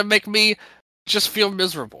that's going to make me just feel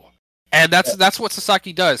miserable. And that's what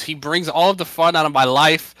Sasaki does. He brings all of the fun out of my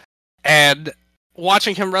life, and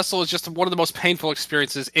watching him wrestle is just one of the most painful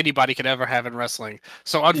experiences anybody could ever have in wrestling.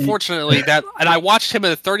 So unfortunately, and I watched him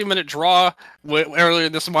in a 30-minute draw earlier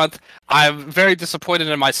this month. I'm very disappointed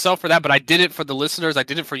in myself for that, but I did it for the listeners. I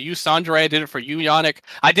did it for you, Sandre. I did it for you, Yannick.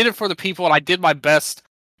 I did it for the people, and I did my best.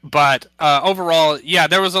 But overall, yeah,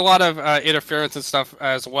 there was a lot of interference and stuff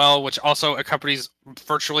as well, which also accompanies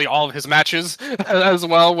virtually all of his matches as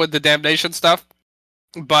well with the damnation stuff.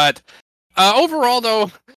 But overall,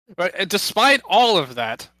 though, despite all of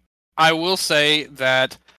that, I will say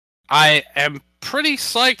that I am pretty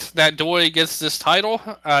psyched that Doi gets this title.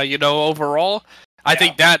 Overall, I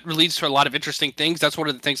think that leads to a lot of interesting things. That's one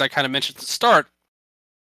of the things I kind of mentioned at the start.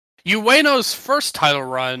 Ueno's first title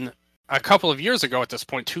run a couple of years ago at this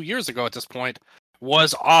point, 2 years ago at this point,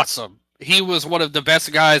 was awesome. He was one of the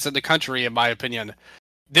best guys in the country, in my opinion.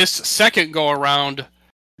 This second go-around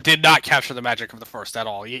did not capture the magic of the first at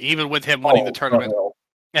all, even with him winning the tournament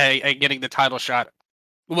and getting the title shot,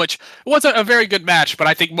 which was a very good match, but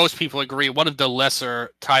I think most people agree one of the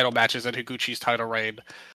lesser title matches in Higuchi's title reign.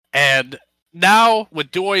 And now,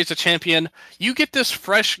 with Doi as a champion, you get this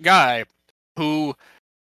fresh guy who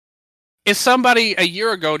is somebody a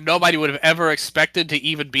year ago nobody would have ever expected to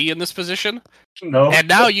even be in this position. No. And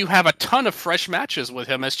now you have a ton of fresh matches with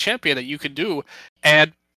him as champion that you could do.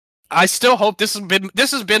 And I still hope this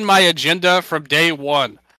has been my agenda from day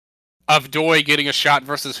one of Doi getting a shot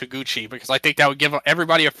versus Higuchi, because I think that would give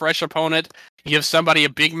everybody a fresh opponent, give somebody a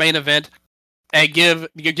big main event, and give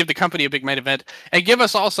the company a big main event, and give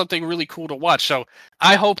us all something really cool to watch. So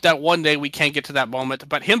I hope that one day we can get to that moment.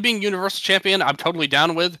 But him being Universal Champion, I'm totally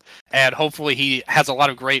down with, and hopefully he has a lot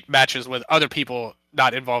of great matches with other people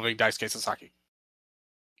not involving Daisuke Sasaki.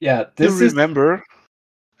 Yeah, as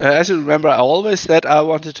you remember, I always said I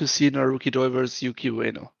wanted to see Naruki Doi versus Yuki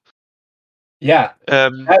Ueno. Yeah,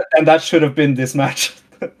 and that should have been this match.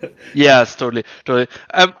 Yes, totally.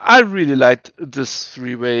 I really liked this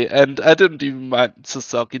three-way, and I didn't even mind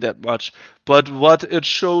Sasaki that much. But what it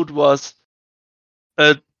showed was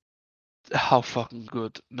how fucking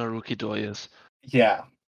good Naruki Doi is. Yeah,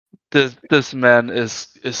 this man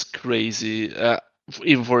is crazy,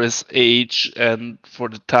 even for his age and for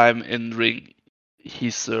the time in ring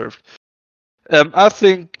he served. I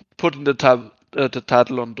think putting the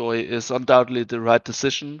title on Doi is undoubtedly the right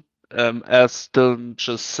decision. As Dylan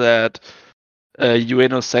just said,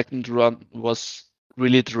 Ueno's second run was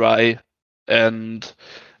really dry, and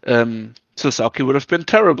Sasaki would have been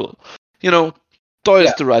terrible. Doi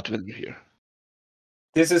is the right winner here.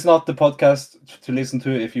 This is not the podcast to listen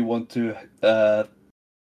to if you want to,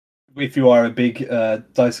 if you are a big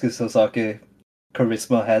Daisuke Sasaki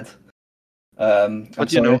charisma head.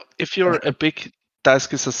 But if you're a big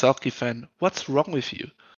Daisuke Sasaki fan, what's wrong with you?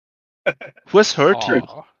 Who has hurt you?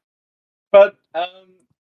 But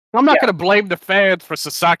I'm not going to blame the fans for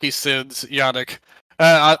Sasaki's sins, Yannick.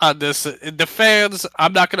 On this, the fans,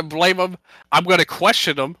 I'm not going to blame them. I'm going to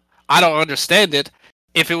question them. I don't understand it.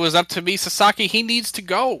 If it was up to me, Sasaki, he needs to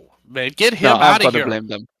go. Man, get him out of here. Blame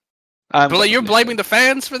them. You're blaming the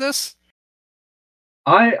fans for this?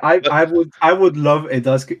 I would love a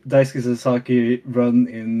Daisuke Sasaki run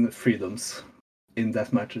in Freedoms in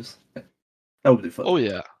death matches. That would be fun. Oh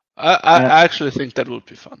yeah, I actually think that would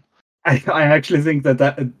be fun. I actually think that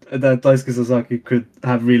Daisuke Sasaki could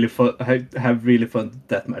have really fun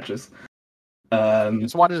death matches. I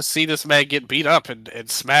just wanted to see this man get beat up and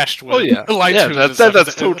smashed with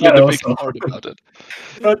that's totally the big part about it.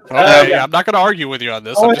 But, I'm not going to argue with you on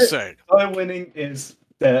this. I'm just saying. Winning is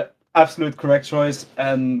the absolute correct choice,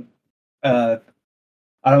 and I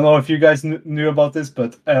don't know if you guys knew about this,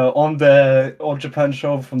 but on the All Japan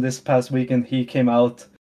show from this past weekend, he came out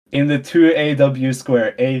in the 2AW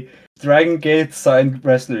square. A Dragon Gate signed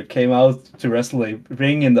wrestler came out to wrestle a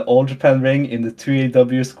ring in the All Japan ring in the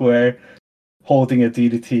 2AW square, holding a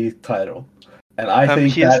DDT title. And I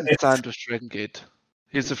think he hasn't signed with Dragon Gate.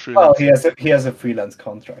 He's a Well, freelance. he has a freelance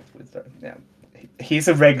contract with them. Yeah, he's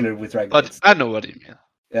a regular with Dragon Gate. But I know what you mean.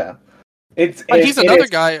 Yeah, he's another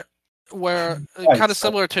guy where kind of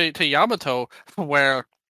similar to Yamato, where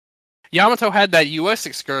Yamato had that U.S.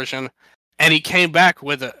 excursion, and he came back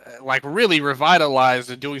with really revitalized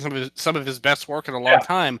and doing some of his best work in a long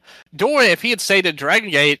time. Doi, if he had stayed at Dragon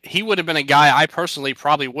Gate, he would have been a guy I personally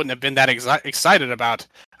probably wouldn't have been that excited about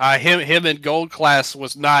Him in gold class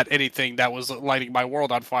was not anything that was lighting my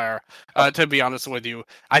world on fire. To be honest with you,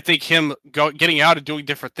 I think him getting out and doing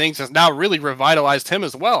different things has now really revitalized him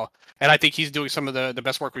as well. And I think he's doing some of the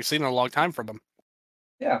best work we've seen in a long time from him.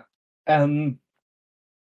 Yeah, and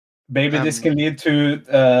maybe this Um, can lead to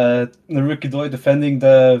Naruki Doi defending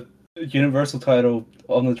the Universal title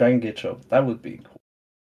on the Dragon Gate show. That would be cool.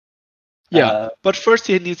 Yeah, but first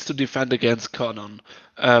he needs to defend against Conan.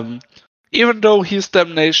 Even though he's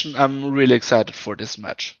Damnation, I'm really excited for this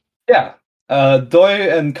match. Yeah, Doi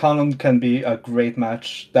and Kanon can be a great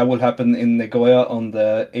match. That will happen in Nagoya on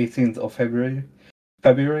the 18th of February.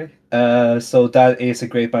 So that is a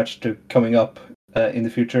great match to coming up in the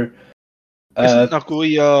future. Isn't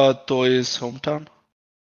Nagoya Doi's hometown?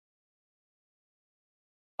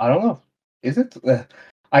 I don't know. Is it?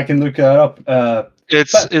 I can look that up.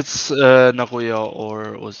 It's Nagoya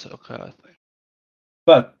or Osaka, I think.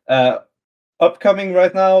 But upcoming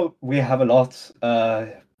right now, we have a lot.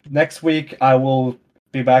 Next week, I will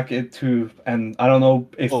be back and I don't know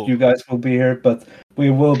if you guys will be here, but we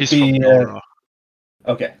will He's be. from Nora.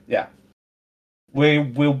 Okay, yeah. We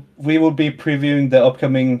will be previewing the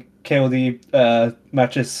upcoming KOD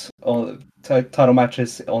matches on title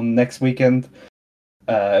matches on next weekend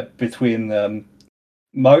between I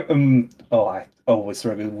always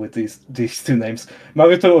struggle with these two names.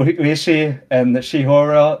 Maruto Oishi and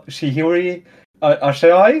Shihori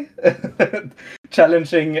Ashai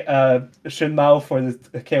challenging Shin Mao for the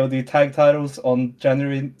KOD tag titles on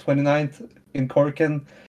January 29th in Korakuen.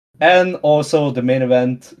 And also the main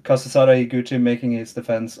event, Kazusada Higuchi making his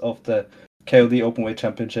defense of the KOD Openweight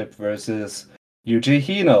Championship versus Yuji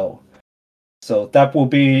Hino. So that will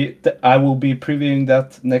be I will be previewing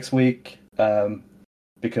that next week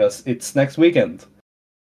because it's next weekend.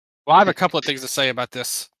 Well, I have a couple of things to say about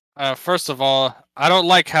this. First of all, I don't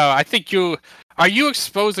like how I think you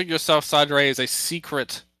exposing yourself, Sandre, as a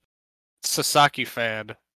secret Sasaki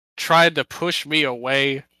fan, trying to push me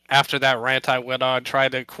away after that rant I went on,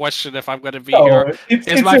 trying to question if I'm going to be here.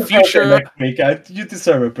 It's my future next week? You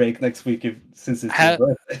deserve a break next week since it's your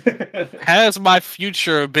birthday. Has my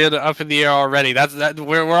future been up in the air already?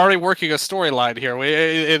 We're already working a storyline here.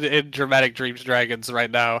 In Dramatic Dreams Dragons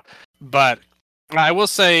right now, but I will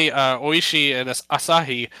say Oishi and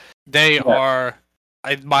Asahi, they are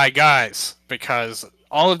my guys because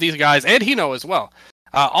all of these guys and Hino as well.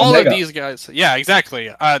 All of these guys, yeah,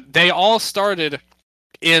 exactly. They all started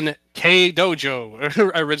in K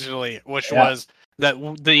Dojo originally, which was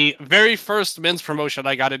the very first men's promotion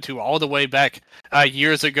I got into all the way back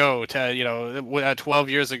years ago to 12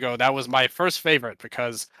 years ago. That was my first favorite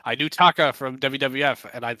because I knew Taka from WWF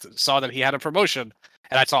and I saw that he had a promotion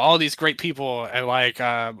and I saw all these great people and like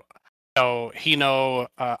Hino,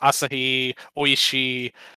 Asahi,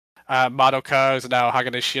 Oishi, Madoka is now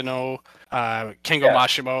Hagane Shino, Kengo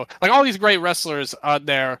Mashimo, like all these great wrestlers out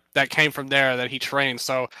there that came from there that he trained.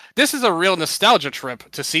 So this is a real nostalgia trip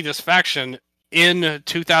to see this faction in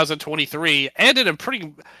 2023 and in a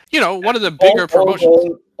pretty, one of the bigger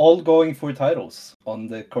promotions. All going for titles on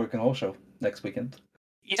the Korakuen Hall show next weekend.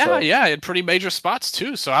 Yeah, in pretty major spots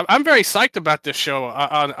too. So I'm very psyched about this show,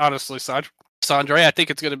 honestly, Sandre. I think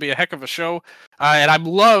it's going to be a heck of a show, and I'd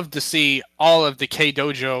love to see all of the K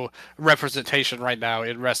Dojo representation right now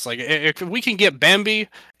in wrestling. If we can get Bambi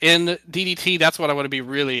in DDT, that's what I want to be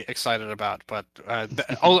really excited about. But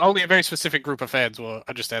only a very specific group of fans will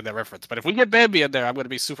understand that reference. But if we get Bambi in there, I'm going to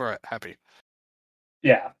be super happy.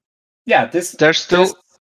 Yeah. There's still.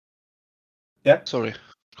 Yeah. Sorry,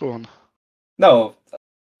 go on. No.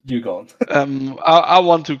 You go on. I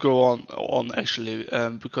want to go on actually,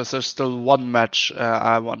 because there's still one match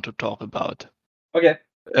I want to talk about. Okay.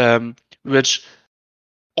 Which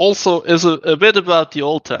also is a bit about the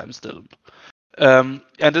old times still. And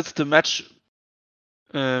it's the match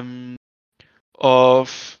of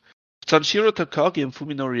Sanshiro Takagi and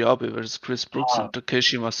Fuminori Abe versus Chris Brooks and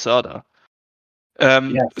Takeshi Masada.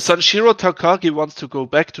 Sanshiro Takagi wants to go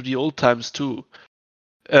back to the old times too.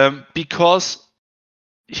 Because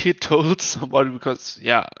he told somebody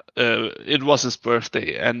it was his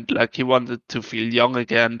birthday and like he wanted to feel young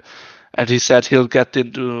again, and he said he'll get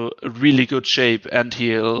into really good shape and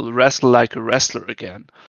he'll wrestle like a wrestler again,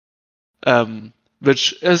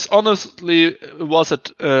 which is honestly was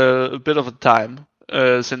a bit of a time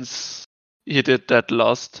since he did that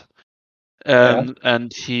last,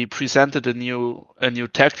 and he presented a new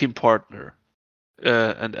tag team partner,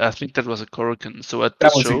 and I think that was a Korakuen. So at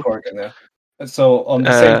this show, so on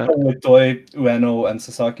the same show with Doi, Ueno, and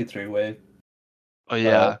Sasaki three-way. Oh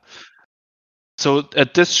yeah. So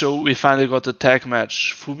at this show, we finally got a tag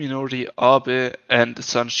match: Fuminori Abe and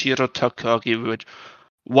Sanshiro Takagi,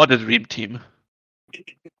 What a dream team!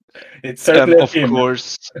 It's certainly a Of team.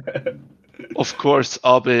 course,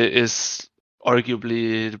 Abe is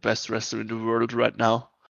arguably the best wrestler in the world right now.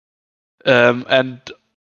 And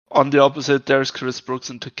on the opposite, there's Chris Brooks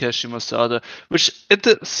and Takeshi Masada, which it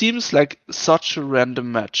seems like such a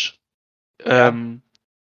random match.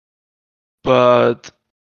 But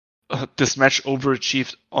this match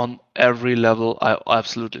overachieved on every level. I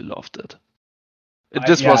absolutely loved it.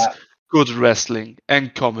 This was good wrestling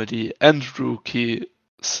and comedy and rookies.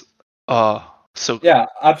 So good. Yeah,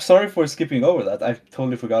 I'm sorry for skipping over that. I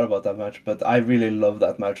totally forgot about that match, but I really love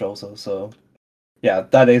that match also. So yeah,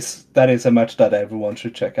 that is a match that everyone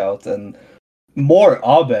should check out. And more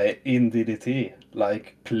Abe in DDT,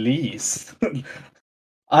 like please.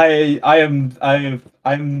 I'm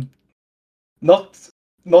not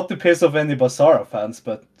to piss off any Basara fans,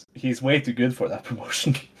 but he's way too good for that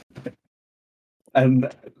promotion.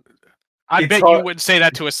 And I it's bet hard- you wouldn't say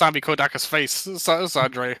that to Asami Kodaka's face,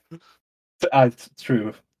 Sandre.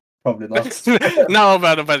 true, probably not. No,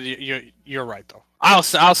 but you're right though. I'll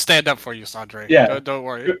stand up for you, Sandre. Yeah. Don't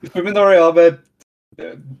worry. Fuminori Abe,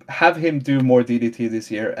 have him do more DDT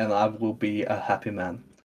this year, and I will be a happy man.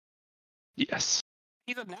 Yes.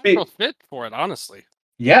 He's a natural fit for it, honestly.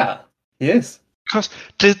 Yeah, he is. Because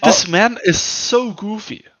this man is so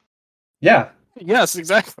goofy. Yeah. Yes,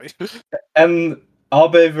 exactly. And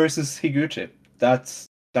Abe versus Higuchi. That's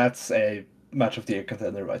a match of the year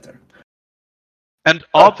contender right there. And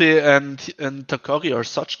Abe and Takari are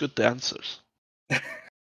such good dancers.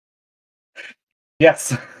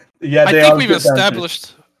 Yes. Yeah, I they think are we've good established.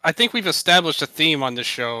 dancers. I think we've established a theme on this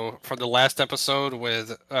show from the last episode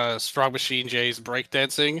with Strong Machine J's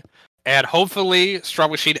breakdancing, and hopefully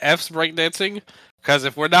Strong Machine F's breakdancing. Because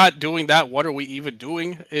if we're not doing that, what are we even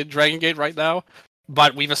doing in Dragon Gate right now?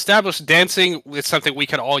 But we've established dancing is something we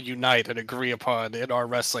can all unite and agree upon in our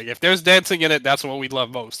wrestling. If there's dancing in it, that's what we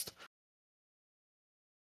love most.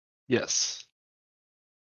 Yes.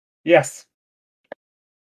 Yes.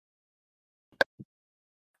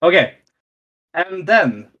 Okay. And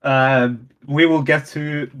then we will get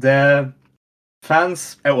to the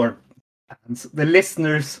the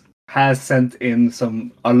listeners has sent in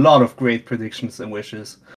a lot of great predictions and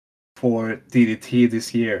wishes for DDT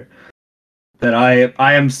this year. That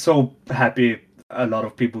I am so happy a lot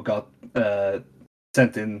of people got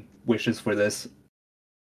sent in wishes for this.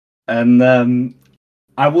 And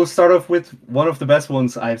I will start off with one of the best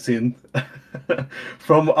ones I've seen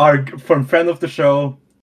from friend of the show,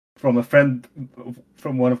 from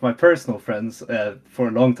one of my personal friends for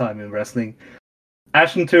a long time in wrestling.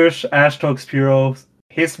 Ashen Tush, Ash Talks Puro.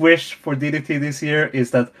 His wish for DDT this year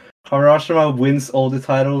is that Harashima wins all the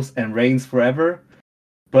titles and reigns forever.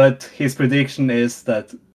 But his prediction is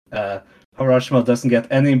that Harashima doesn't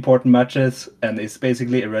get any important matches and is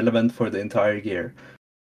basically irrelevant for the entire year.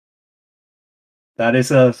 That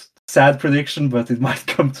is a sad prediction, but it might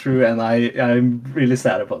come true, and I'm really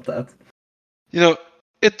sad about that.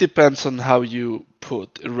 It depends on how you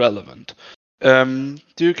put irrelevant. Do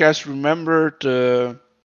you guys remember the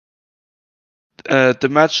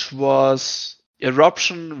match was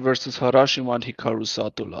Eruption versus Harashima and Hikaru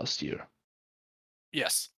Sato last year?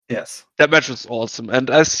 Yes. Yes. That match was awesome, and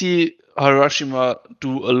I see Harashima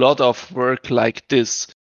do a lot of work like this,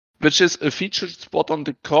 which is a featured spot on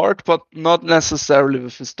the card, but not necessarily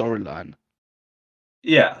with a storyline.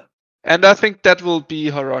 Yeah. And I think that will be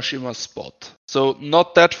Harashima's spot. So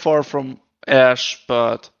not that far from Ash,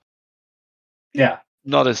 but yeah,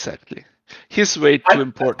 not exactly. He's way too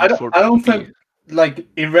important for. I don't think like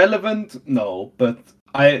irrelevant. No, but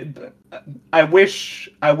I wish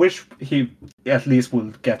he at least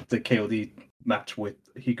will get the KOD match with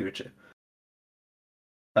Higuchi.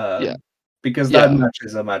 Because that match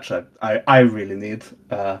is a match I really need.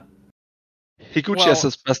 Higuchi has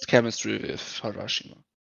his best chemistry with Harashima.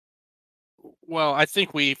 Well, I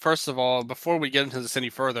think first of all, before we get into this any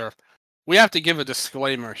further, we have to give a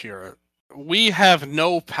disclaimer here. We have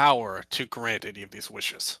no power to grant any of these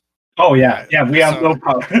wishes. Oh yeah, we have no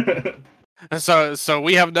power. So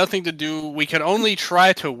we have nothing to do. We can only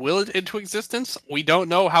try to will it into existence. We don't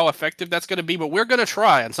know how effective that's going to be, but we're going to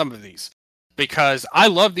try on some of these. Because I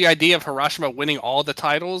love the idea of Harashima winning all the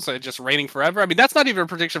titles and just reigning forever. I mean, that's not even a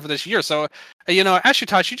prediction for this year. So,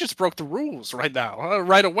 Ashutash, you just broke the rules right now,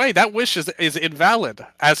 right away. That wish is invalid.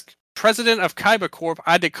 As president of Kaiba Corp,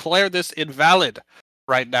 I declare this invalid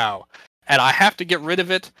right now. And I have to get rid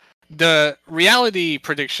of it. The reality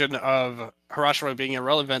prediction of Harashima being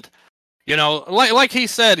irrelevant, like he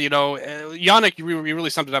said, Yannick, you really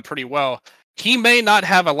summed it up pretty well. He may not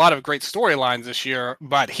have a lot of great storylines this year,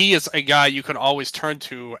 but he is a guy you can always turn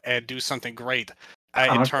to and do something great.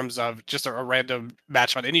 in terms of just a random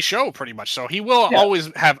match on any show, pretty much. So he will always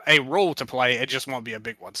have a role to play. It just won't be a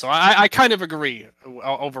big one. So I kind of agree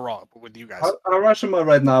overall with you guys. Harashima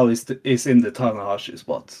right now is in the Tanahashi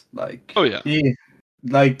spot. Like, Oh yeah.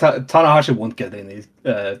 Tanahashi won't get any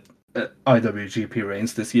IWGP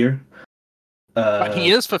reigns this year. But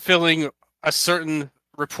he is fulfilling a certain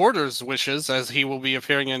reporter's wishes, as he will be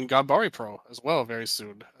appearing in Ganbare Pro as well very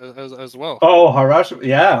soon, as well. Oh, Harashima!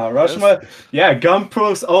 Yeah,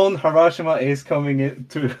 Gunpro's own Harashima is coming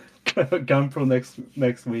into Gunpro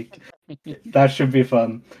next week. That should be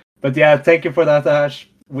fun. But yeah, thank you for that, Ash.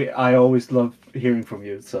 I always love hearing from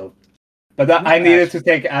you. So, but I needed to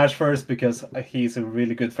take Ash first because he's a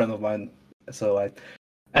really good friend of mine.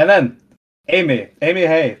 And then Amy,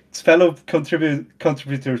 hey, fellow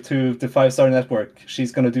contributor to the 5-Star Network.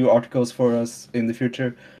 She's gonna do articles for us in the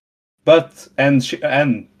future. We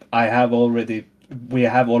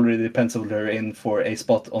have already penciled her in for a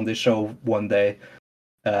spot on this show one day.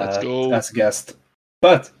 Let's go. As a guest.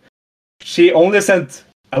 But she only sent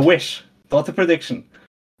a wish, not a prediction.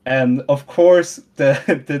 And of course,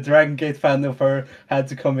 the Dragon Gate fan of her had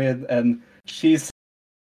to come in, and she's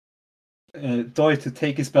Doi to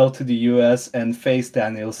take his belt to the US and face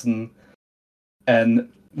Danielson and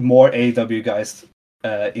more AEW guys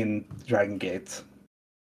in Dragon Gate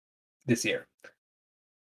this year.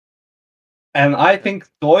 And I think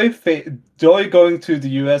Doi going to the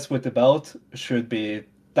US with the belt should be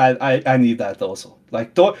that. I need that also.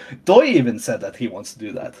 Like Doi even said that he wants to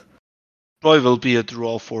do that. Doi will be a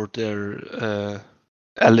draw for their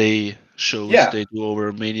LA shows they do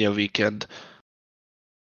over Mania weekend.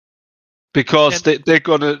 Because they're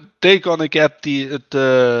gonna get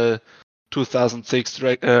the 2006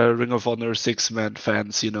 Ring of Honor 6-man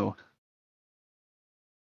fans, you know.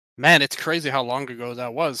 Man, it's crazy how long ago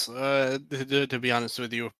that was. To be honest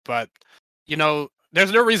with you, but you know,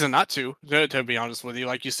 there's no reason not to. To be honest with you,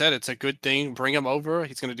 like you said, it's a good thing. Bring him over.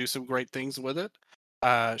 He's gonna do some great things with it.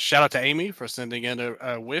 Shout out to Amy for sending in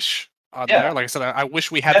a wish on there. Like I said, I wish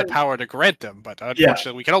we had the power to grant them, but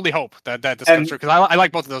unfortunately, we can only hope that this comes true. Because I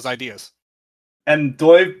like both of those ideas. And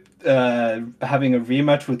Doi having a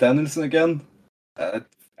rematch with Danielson again, a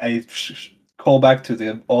callback to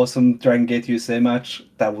the awesome Dragon Gate USA match.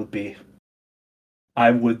 I would be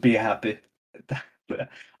happy.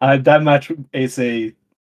 That match is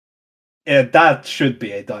that should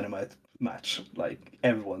be a Dynamite match. Like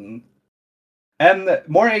everyone, and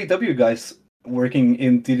more AEW guys working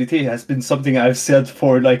in DDT has been something I've said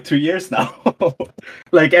for like 2 years now.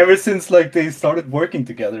 Like ever since like they started working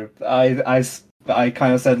together, I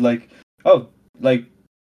kind of said like, oh, like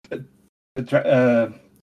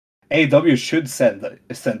AEW should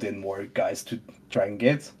send in more guys to Dragon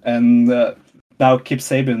Gate, and now Kip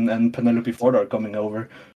Sabian and Penelope Ford are coming over,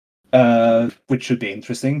 which should be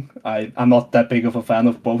interesting. I'm not that big of a fan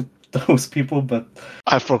of both those people, but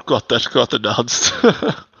I forgot that got announced.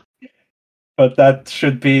 But that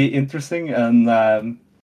should be interesting, and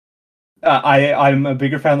I'm a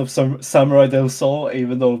bigger fan of Samurai Del Sol,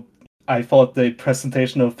 even though I thought the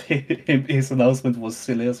presentation of his announcement was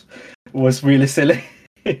really silly.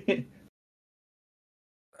 Is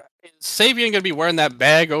Sabian gonna be wearing that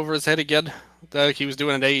bag over his head again that he was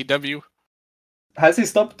doing at AEW? Has he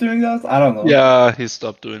stopped doing that? I don't know. Yeah, he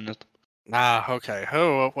stopped doing it. Okay.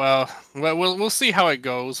 Oh well, we'll see how it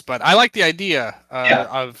goes. But I like the idea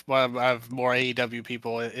of more AEW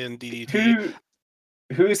people in DDT.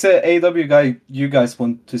 Who is an AEW guy you guys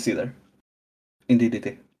want to see there in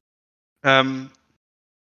DDT?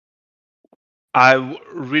 I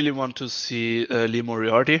really want to see Lee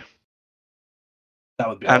Moriarty. That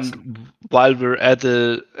would be awesome. And while we're at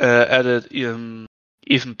it,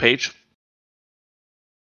 Ethan Page.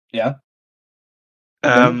 Yeah.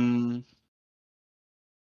 Will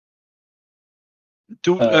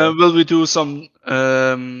we do some?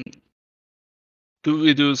 Do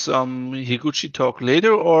we do some Higuchi talk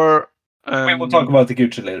later, or we will talk about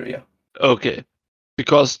Higuchi later? Yeah. Okay,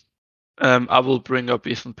 because I will bring up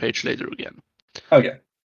Ethan Page later again. Okay.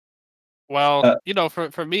 Well,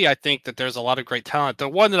 for me, I think that there's a lot of great talent. The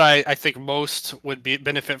one that I think most would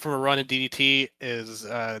benefit from a run in DDT is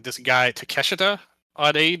this guy Takeshita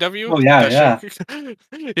on AEW. Oh yeah.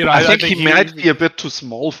 I think he might be a bit too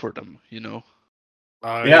small for them. He's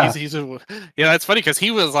it's funny because he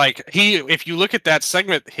was like if you look at that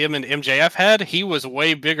segment him and MJF had, he was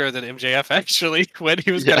way bigger than MJF actually when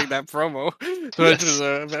he was getting that promo, which was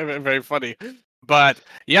very funny. But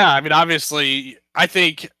yeah, I mean, obviously, I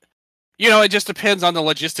think it just depends on the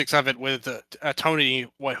logistics of it with Tony,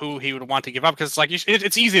 who he would want to give up, because like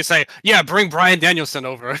it's easy to say, bring Bryan Danielson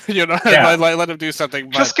over, let him do something.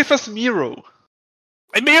 But just give us Miro.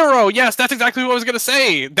 Miro, yes, that's exactly what I was gonna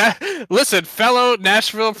say. Listen, fellow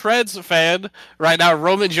Nashville Preds fan right now,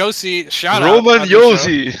 Roman Josi, shout out Roman on the show.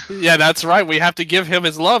 Josi. Yeah, that's right. We have to give him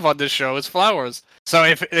his love on this show, his flowers. So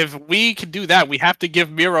if we can do that, we have to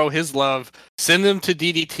give Miro his love. Send him to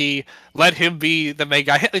DDT. Let him be the main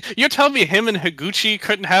guy. You're telling me him and Higuchi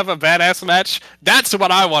couldn't have a badass match? That's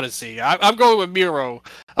what I want to see. I'm going with Miro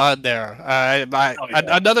on there.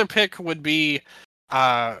 Another pick would be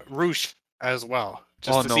Roosh as well.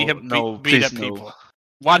 Just to see him beat up people.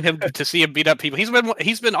 Want him to see him beat up people.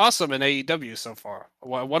 He's been awesome in AEW so far.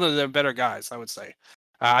 One of the better guys, I would say.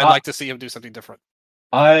 I'd like to see him do something different.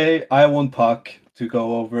 I want Pac to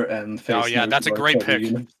go over and face. Oh yeah, that's a great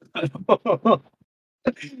pick.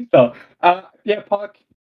 So, Pac.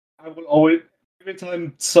 I will always every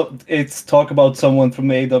time it's talk about someone from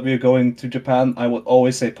AEW going to Japan, I will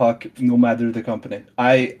always say Pac, no matter the company.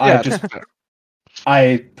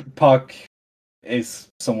 Pac is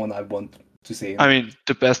someone I want to see. I mean,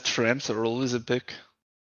 the best friends are always a pick.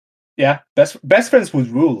 Yeah, best friends would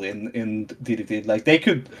rule in DDT. Like they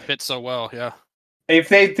could fit so well. Yeah, if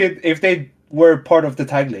they were part of the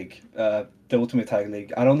tag league, the Ultimate Tag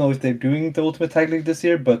League. I don't know if they're doing the Ultimate Tag League this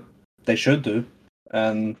year, but they should do.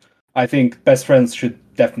 And I think best friends should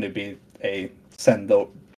definitely be a sent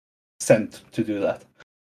to do that.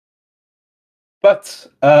 But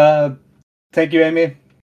thank you, Amy.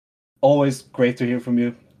 Always great to hear from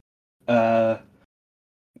you. Marwan,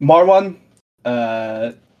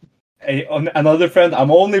 another friend.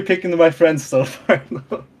 I'm only picking my friends so far.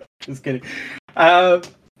 Just kidding. Marwan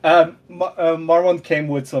came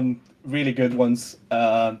with some really good ones.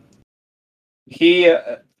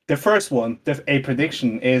 The first one, a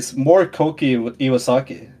prediction, is more Koki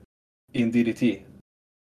Iwasaki in DDT.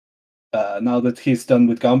 Now that he's done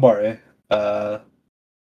with Gambare,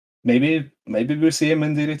 maybe we'll see him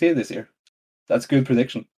in DDT this year. That's a good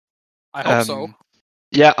prediction. I hope so.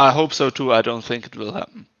 Yeah, I hope so too. I don't think it will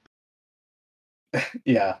happen.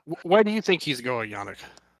 Yeah. Where do you think he's going, Yannick?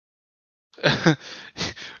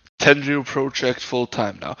 Tenryu project full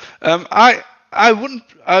time now. I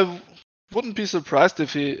wouldn't be surprised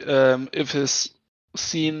if he's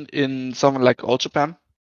seen in someone like All Japan.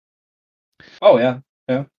 Oh yeah.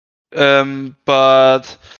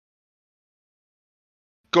 But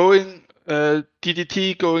going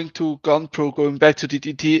DDT, going to GunPro, going back to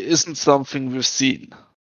DDT isn't something we've seen.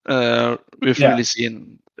 Really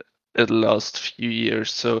seen in the last few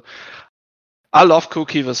years. So I love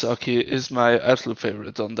Koki Iwasaki. Is my absolute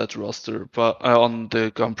favorite on that roster, but on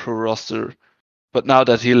the GunPro roster. But now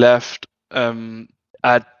that he left, I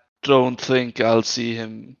don't think I'll see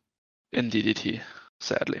him in DDT.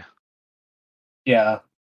 Sadly. Yeah,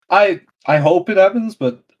 I hope it happens,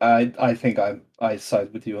 but I think I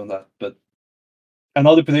side with you on that. But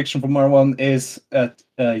another prediction from Marwan is that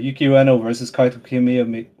Yuki Ueno versus Kaito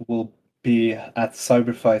Kiyomiya will be at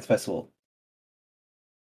Cyber Fight Festival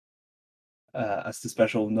as the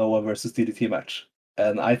special Noah versus DDT match,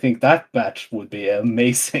 and I think that match would be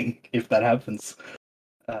amazing if that happens.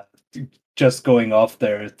 Just going off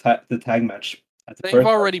the tag match. They've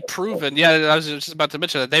already proven. Yeah, I was just about to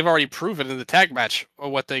mention that they've already proven in the tag match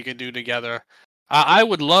what they could do together. I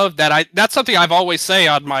would love that. That's something I've always say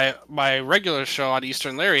on my regular show on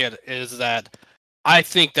Eastern Lariat is that I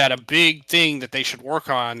think that a big thing that they should work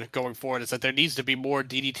on going forward is that there needs to be more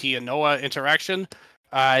DDT and Noah interaction.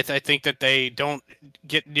 I think that they don't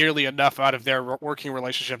get nearly enough out of their working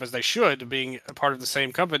relationship as they should, being a part of the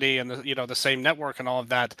same company and the same network and all of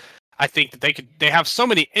that. I think that they have so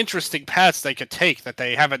many interesting paths they could take that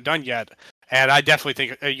they haven't done yet. And I definitely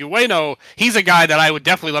think Ueno, he's a guy that I would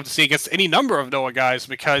definitely love to see against any number of Noah guys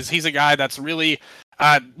because he's a guy that's really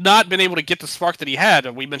not been able to get the spark that he had.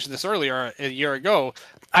 We mentioned this earlier a year ago.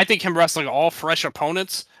 I think him wrestling all fresh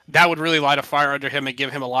opponents, that would really light a fire under him and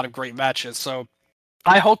give him a lot of great matches. So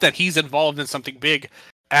I hope that he's involved in something big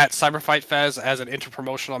at Cyberfight Fest as an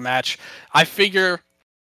interpromotional match.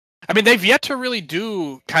 They've yet to really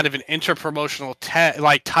do kind of an interpromotional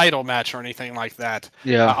title match or anything like that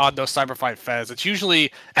on those Cyberfight Fest. It's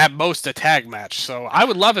usually at most a tag match. So I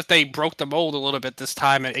would love if they broke the mold a little bit this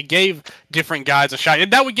time and it gave different guys a shot.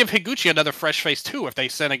 And that would give Higuchi another fresh face too. If they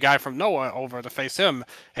sent a guy from Noah over to face him,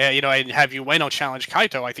 and have Ueno challenge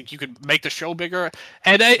Kaito, I think you could make the show bigger.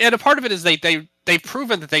 And a part of it is they've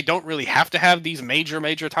proven that they don't really have to have these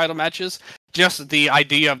major title matches. Just the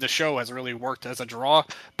idea of the show has really worked as a draw.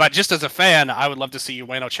 But just as a fan, I would love to see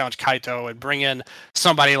Ueno challenge Kaito and bring in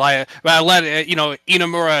somebody let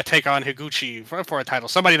Inamura take on Higuchi for a title.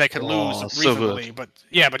 Somebody that could lose reasonably, but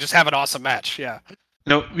just have an awesome match. Yeah.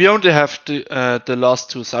 No, we only have the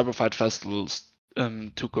last two Cyberfight festivals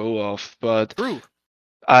to go off, but true.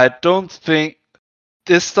 I don't think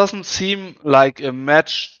this doesn't seem like a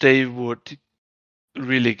match they would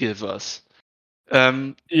really give us.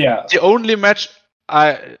 Yeah, The only match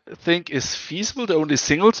I think is feasible, the only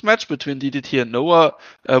singles match between DDT and Noah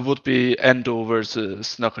would be Endo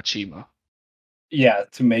versus Nakajima. yeah,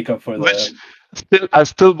 to make up for Which I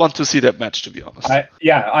still want to see that match, to be honest. I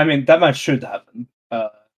mean that match should happen.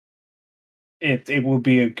 It will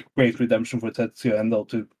be a great redemption for Tetsuya Endo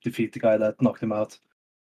to defeat the guy that knocked him out.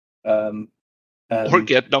 Or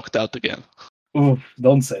get knocked out again. Oof,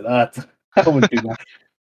 don't say that. That would be bad.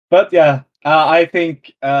 But yeah, I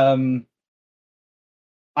think I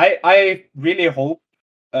really hope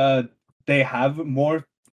they have more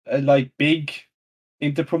like big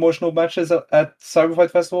interpromotional matches at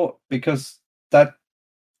Cyberfight Festival, because that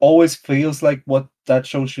always feels like what that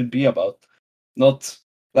show should be about. Not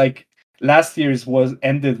like last year's was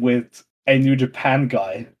ended with a New Japan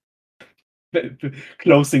guy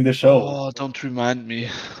closing the show. Oh, don't remind me.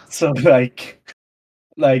 So like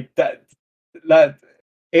that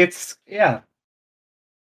it's yeah.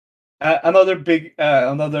 Another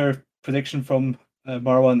prediction from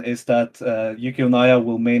Marwan is that Yuki Onaya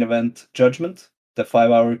will main event Judgment, the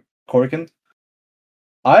 5-hour Korakuen.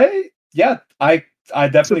 I It's a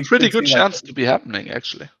definitely pretty could good see chance that. to be happening,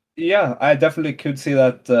 actually. Yeah, I definitely could see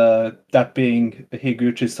that that being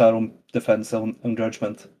Higuchi's title defense on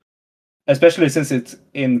Judgment, especially since it's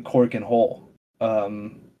in Korakuen Hall.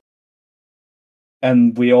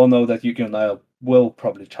 And we all know that Yuki Onaya will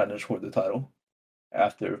probably challenge for the title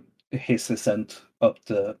after his ascent up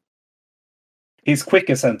the his quick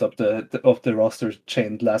ascent up the roster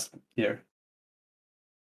chain last year.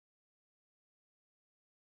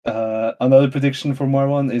 Another prediction for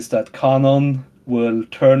Marwan is that Kanon will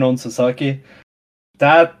turn on Sasaki.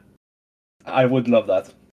 That I would love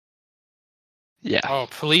that. Yeah. Oh,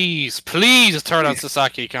 please turn on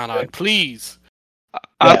Sasaki Kanon, please.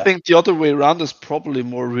 I Yeah. think the other way around is probably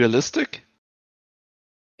more realistic.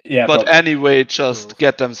 Yeah, But probably. anyway, just Ooh.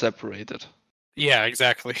 get them separated. Yeah,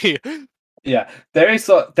 exactly. Yeah,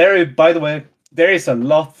 by the way, there is a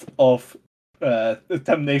lot of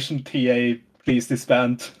Damnation TA please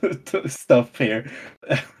disband stuff here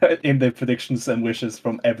in the predictions and wishes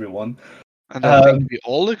from everyone. And I think we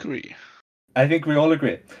all agree. I think we all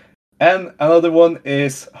agree. And another one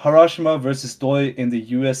is Harashima versus Doi in the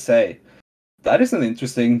USA. That is an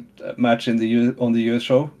interesting match on the US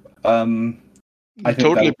show. I think that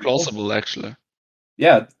Totally would be cool. plausible, actually.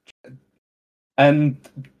 Yeah, and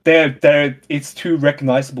it's two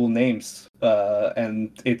recognizable names,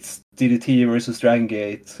 and it's DDT versus Dragon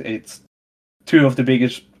Gate. It's two of the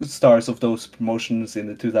biggest stars of those promotions in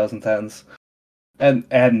the 2010s,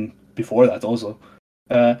 and before that also.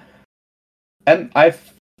 And I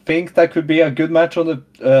think that could be a good match on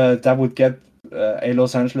the that would get a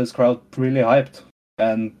Los Angeles crowd really hyped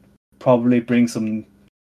and probably bring some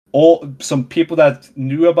people that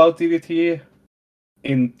knew about DDT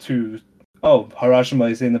into Harashima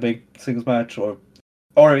is in a big singles match, or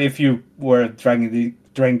if you were a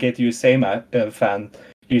Dragon Gate USA fan,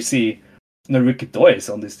 you see Naruki Doi is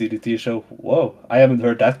on this DDT show. Whoa, I haven't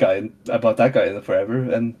heard about that guy in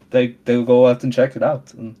forever, and they'll go out and check it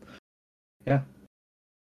out. And yeah.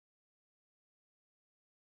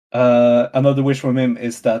 Another wish from him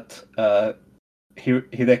is that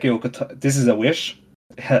Hideki Okatani. This is a wish.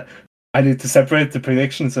 I need to separate the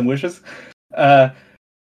predictions and wishes.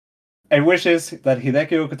 A wish is that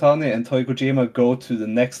Hideki Okatani and Toi Kojima go to the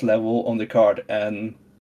next level on the card, and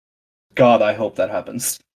God, I hope that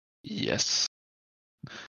happens. Yes.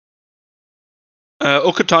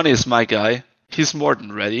 Okatani is my guy. He's more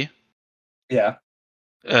than ready. Yeah.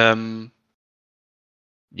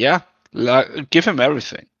 Yeah, give him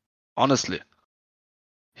everything. Honestly,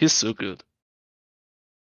 he's so good.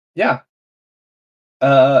 Yeah.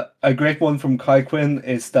 A great one from Kai Quinn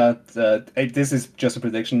is that this is just a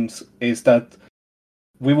prediction. Is that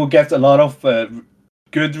we will get a lot of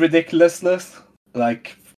good ridiculousness,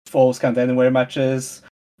 like Falls Count Anywhere matches,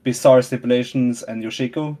 bizarre stipulations, and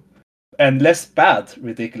Yoshiko, and less bad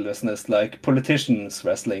ridiculousness like politicians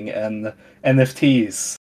wrestling and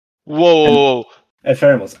NFTs. Whoa! And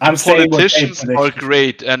Pheromones. I'm saying what politicians are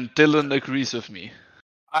great, and Dylan agrees with me.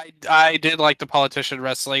 I did like the politician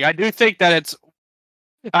wrestling. I do think that it's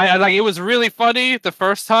I like it was really funny the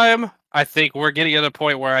first time. I think we're getting at a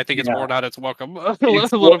point where I think it's worn out its welcome a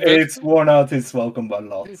little bit. It's worn out its welcome a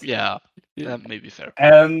lot. Yeah, that may be fair.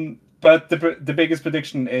 But the biggest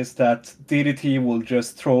prediction is that DDT will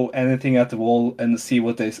just throw anything at the wall and see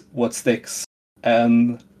what sticks.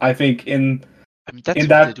 And I think that's what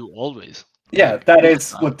they do always. Yeah, that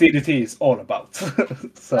is what DDT is all about.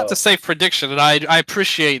 So That's a safe prediction, and I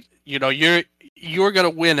appreciate you're gonna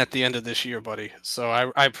win at the end of this year, buddy. So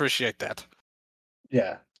I appreciate that.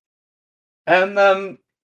 yeah, and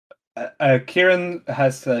Kieran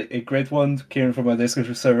has a great one. Kieran from our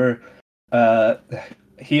Discord server.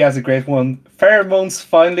 He has a great one. Pheromones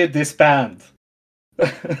finally disband.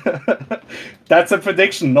 That's a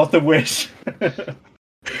prediction, not a wish.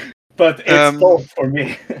 But it's both for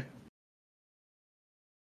me.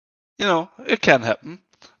 It can happen.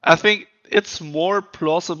 I think it's more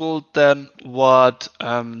plausible than what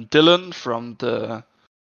Dylan from the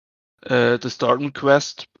Stardom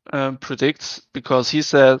Quest predicts, because he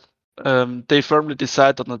said they firmly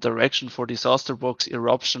decide on the direction for Disaster Box,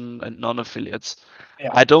 Eruption, and non-affiliates. Yeah.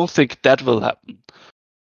 I don't think that will happen.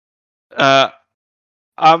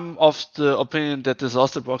 I'm of the opinion that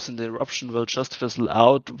Disaster Box and the Eruption will just fizzle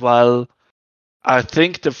out, while I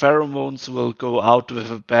think the Pheromones will go out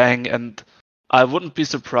with a bang, and I wouldn't be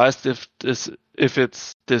surprised if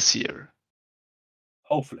it's this year.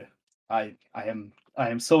 Hopefully. I am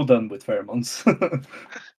so done with pheromones.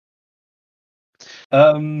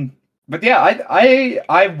 But yeah,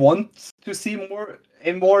 I want to see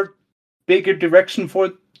a more bigger direction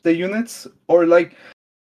for the units, or like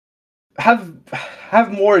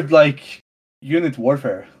have more like unit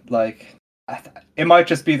warfare. Like it might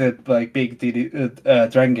just be the like big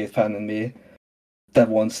Dragon Gate fan in me that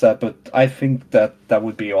wants that, but I think that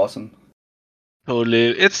would be awesome. Totally,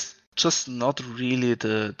 it's just not really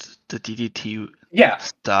the DDT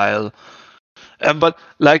style. But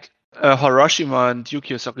like Harashima and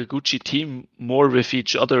Yukio Sakaguchi team more with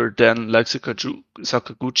each other than like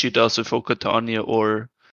Sakaguchi does with Okatani or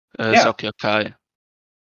Sakuya Kai.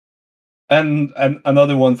 And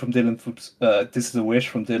another one from Dylan, this is a wish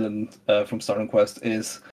from Dylan from Stardom Quest,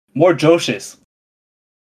 is more Joshis.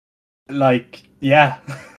 Like, yeah,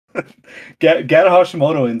 get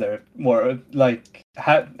Hashimoto in there more. Like,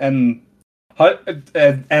 and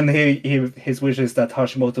his wish is that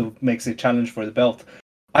Hashimoto makes a challenge for the belt.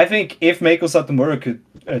 I think if Meiko Satomura could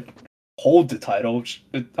hold the title,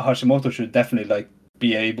 Hashimoto should definitely like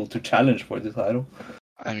be able to challenge for the title.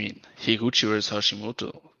 I mean, Higuchi versus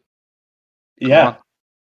Hashimoto. Yeah.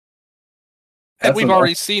 And we've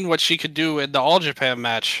already seen what she could do in the All Japan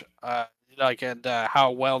match, and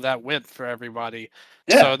how well that went for everybody.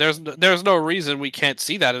 Yeah. So there's no reason we can't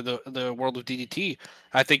see that in the world of DDT.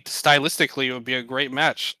 I think stylistically it would be a great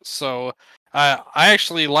match. So I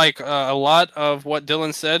actually like a lot of what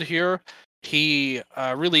Dylan said here. He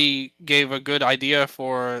really gave a good idea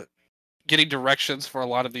for getting directions for a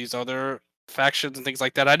lot of these other factions and things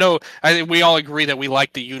like that. I think we all agree that we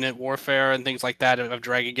like the unit warfare and things like that of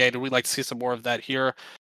Dragon Gate, and we'd like to see some more of that here.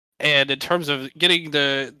 And in terms of getting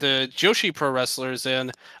the Joshi pro wrestlers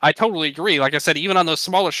in, I totally agree. Like I said, even on those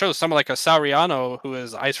smaller shows, someone like a Sauriano, who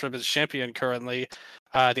is Ice Ribbons champion currently,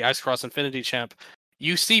 the Ice Cross Infinity champ,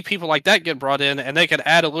 you see people like that get brought in, and they can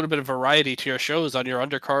add a little bit of variety to your shows on your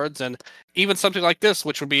undercards, and even something like this,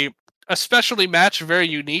 which would be a specialty match, very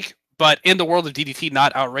unique, but in the world of DDT,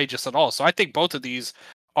 not outrageous at all. So I think both of these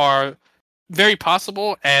are very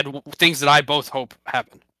possible and things that I both hope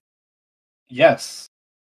happen. Yes.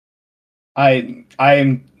 I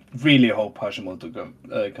really hope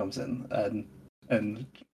Hashimoto comes in and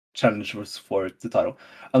challenges for the title.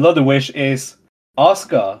 Another wish is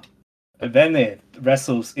Asuka Vene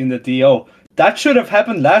wrestles in the DO. That should have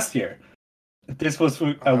happened last year. This was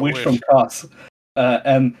a wish from Kaz.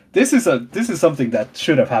 And this is something that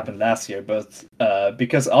should have happened last year, but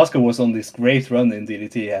because Asuka was on this great run in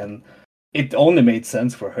DDT, and it only made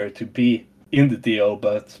sense for her to be in the DO,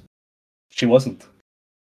 but she wasn't.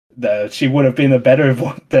 She would have been a better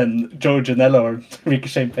one than Joe Janela or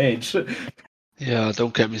Ricochet Page. Yeah,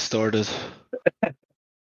 don't get me started.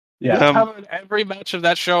 Yeah, every match of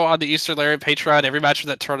that show on the Easter Lariat Patreon, every match of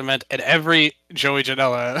that tournament, and every Joey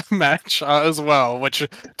Janela match as well, which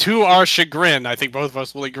to our chagrin, I think both of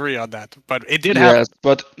us will agree on that. But it did happen. Yes,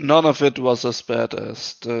 but none of it was as bad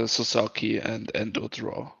as the Sasaki and Endo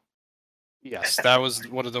draw. Yes, that was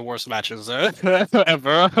one of the worst matches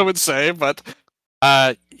ever, I would say. But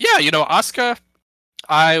Asuka,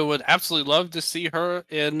 I would absolutely love to see her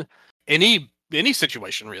in any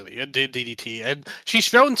situation really in DDT, and she's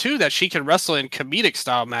shown too that she can wrestle in comedic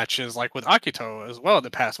style matches like with Akito as well in the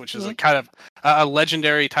past, which is a kind of a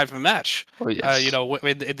legendary type of match. Oh, yes.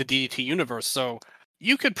 In the DDT universe. So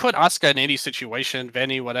you could put Asuka in any situation,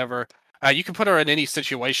 Venny, whatever. You can put her in any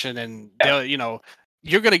situation, and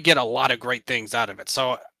you're gonna get a lot of great things out of it.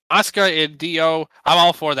 So Asuka in DO, I'm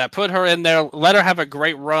all for that. Put her in there, let her have a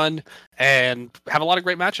great run, and have a lot of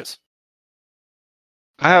great matches.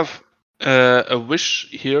 I have a wish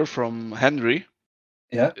here from Henry.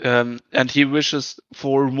 Yeah. And he wishes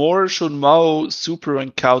for more Shun Mao Super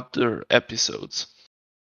Encounter episodes.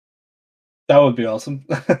 That would be awesome.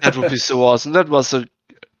 That would be so awesome. That was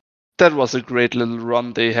a great little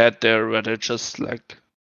run they had there, where they just like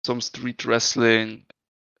some street wrestling,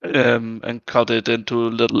 and cut it into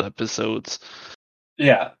little episodes.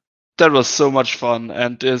 Yeah. That was so much fun,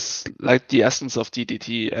 and is like the essence of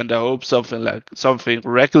DDT. And I hope something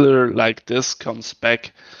regular like this comes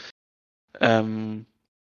back.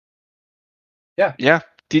 Yeah,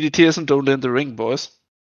 DDT isn't only in the ring, boys.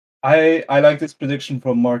 I like this prediction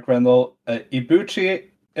from Mark Randall. Kota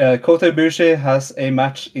Ibushi has a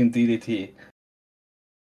match in DDT.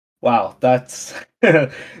 Wow, that's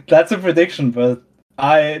that's a prediction, but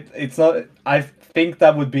it's not. I think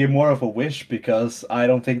that would be more of a wish because I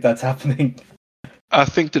don't think that's happening. I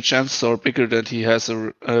think the chances are bigger that he has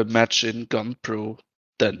a match in Gun Pro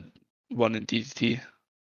than one in DDT.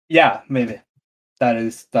 Yeah, maybe that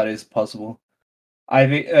is possible. I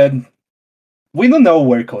think we don't know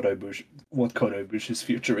what Kota Ibushi's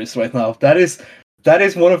future is right now. That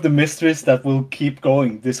is one of the mysteries that will keep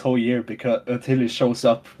going this whole year because until he shows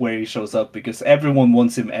up where he shows up, because everyone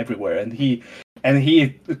wants him everywhere, and he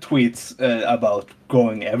tweets about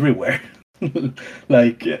going everywhere.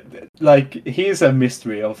 like he's a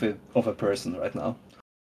mystery of a person right now.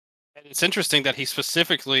 And it's interesting that he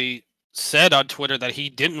specifically said on Twitter that he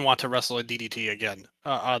didn't want to wrestle in DDT again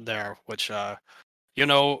on there, which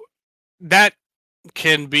that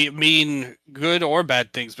can mean good or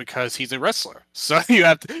bad things because he's a wrestler. So you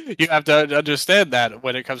have to understand that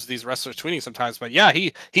when it comes to these wrestlers tweeting sometimes. But yeah,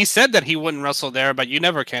 he said that he wouldn't wrestle there, but you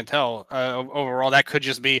never can tell. Overall, that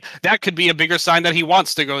could be a bigger sign that he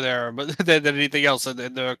wants to go there, but than anything else in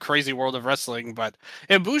the crazy world of wrestling. But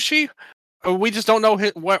Ibushi, we just don't know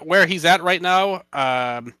where he's at right now.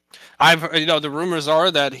 The rumors are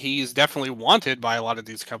that he's definitely wanted by a lot of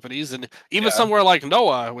these companies, and even somewhere like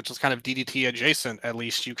Noah, which is kind of DDT adjacent. At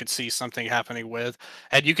least you could see something happening with,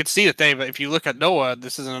 and you could see that if you look at Noah,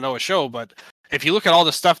 this isn't a Noah show, but if you look at all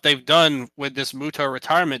the stuff they've done with this Muto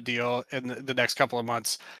retirement deal in the next couple of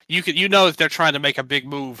months, you know that they're trying to make a big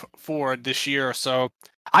move forward this year. So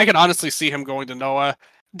I can honestly see him going to Noah.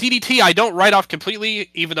 DDT, I don't write off completely,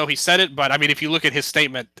 even though he said it. But I mean, if you look at his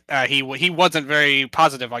statement, he wasn't very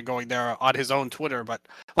positive on going there on his own Twitter. But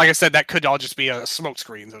like I said, that could all just be a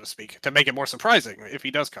smokescreen, so to speak, to make it more surprising if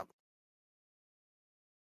he does come.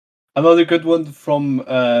 Another good one from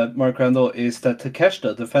Mark Randall is that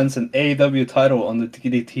Takeshita defends an AEW title on the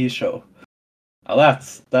DDT show. Now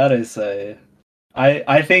that is a.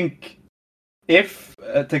 I think if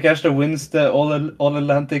Takeshita wins the All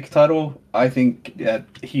Atlantic title, I think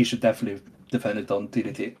he should definitely defend it on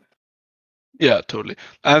DDT. Yeah, totally.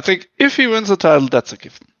 I think if he wins a title, that's a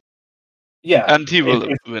given. Yeah, and he will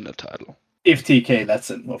win a title if TK lets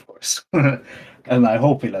him, of course, and I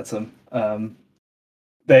hope he lets him.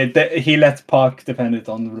 He let Park defend it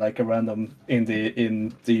on like a random indie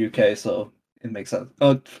in the UK, so it makes sense.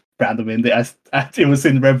 Random indie, as it was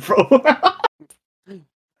in RevPro.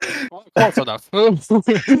 Well, close enough.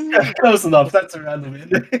 Close enough. That's a random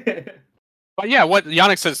indie. But yeah, what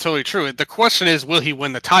Yannick said is totally true. The question is, will he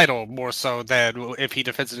win the title more so than if he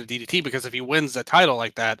defends it in DDT? Because if he wins the title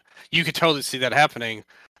like that, you could totally see that happening.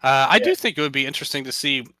 I do think it would be interesting to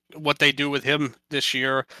see what they do with him this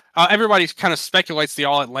year. Everybody kind of speculates the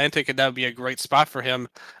All Atlantic, and that would be a great spot for him.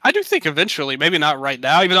 I do think eventually, maybe not right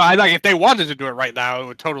now, even though I like if they wanted to do it right now, it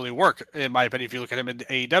would totally work, in my opinion, if you look at him in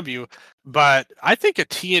AEW. But I think a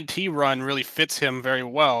TNT run really fits him very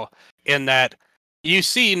well in that you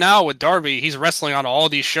see now with Darby, he's wrestling on all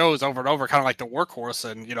these shows over and over, kind of like the workhorse,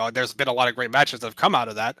 and there's been a lot of great matches that have come out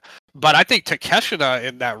of that. But I think Takeshita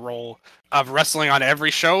in that role of wrestling on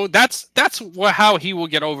every show, that's how he will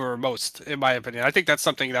get over most, in my opinion. I think that's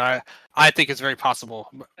something that I think is very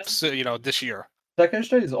possible. This year.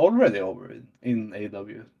 Takeshita is already over in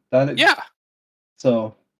AEW. Yeah.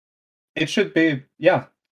 So it should be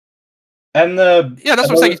And that's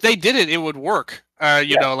what I'm saying. If they did it, it would work.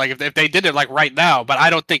 Like if they did it like right now, but I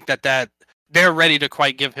don't think that they're ready to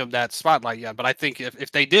quite give him that spotlight yet. But I think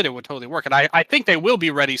if they did, it would totally work. And I think they will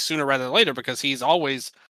be ready sooner rather than later because he's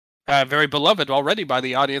always very beloved already by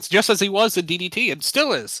the audience, just as he was in DDT and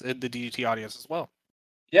still is in the DDT audience as well.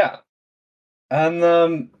 Yeah.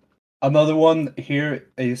 And another one here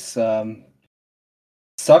is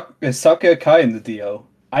Saka Kai in the DO.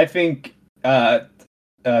 I think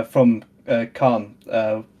from Khan,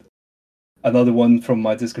 another one from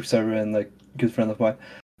my Discord server and a good friend of mine.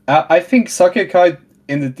 I think Saka Kai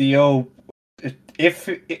in the DO, if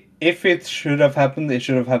it should have happened, it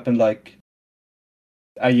should have happened like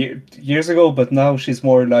years ago, but now she's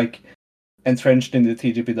more like entrenched in the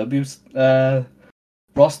TGPW's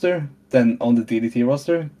roster than on the DDT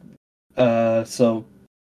roster. So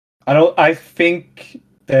I think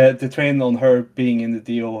the train on her being in the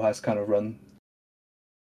DO has kind of run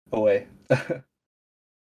away.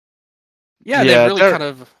 Yeah, they really kind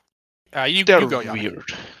of. You they're go, Yannick.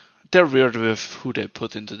 weird. They're weird with who they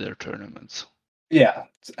put into their tournaments. Yeah,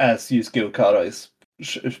 as Yusuke Okada is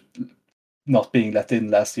not being let in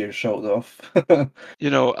last year showed off.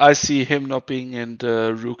 I see him not being in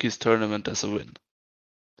the rookies tournament as a win.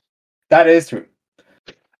 That is true.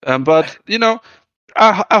 But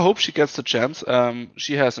I hope she gets the chance.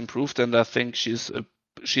 She has improved, and I think she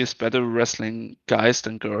is better wrestling guys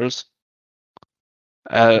than girls.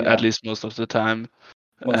 At least most of the time.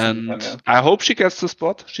 I hope she gets the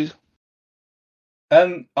spot.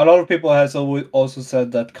 And a lot of people has also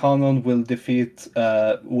said that Kanon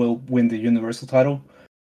will win the Universal title.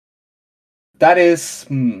 That is,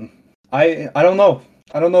 I don't know.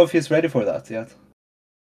 I don't know if he's ready for that yet.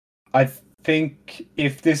 I think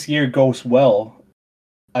if this year goes well,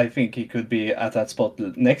 I think he could be at that spot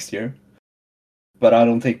next year. But I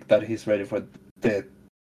don't think that he's ready for the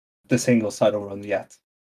singles title run yet.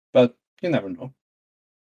 But you never know.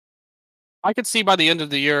 I could see by the end of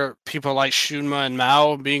the year people like Shunma and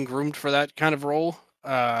Mao being groomed for that kind of role.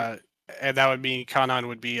 And that would mean Kanan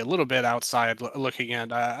would be a little bit outside looking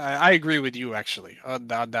in. I agree with you, actually, on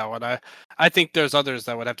that one. I think there's others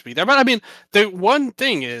that would have to be there. But, I mean, the one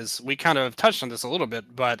thing is, we kind of touched on this a little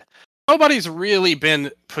bit, but nobody's really been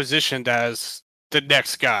positioned as the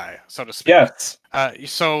next guy, so to speak. Yes.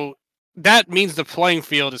 So that means the playing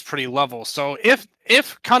field is pretty level. So if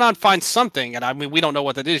Kanan finds something, and I mean, we don't know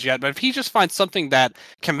what that is yet, but if he just finds something that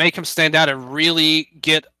can make him stand out and really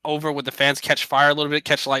get over with the fans, catch fire a little bit,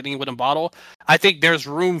 catch lightning with a bottle, I think there's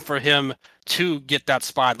room for him to get that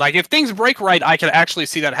spot. Like, if things break right, I can actually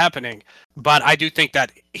see that happening. But I do think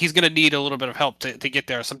that he's going to need a little bit of help to get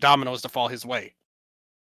there, some dominoes to fall his way.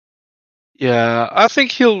 Yeah, I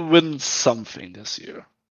think he'll win something this year.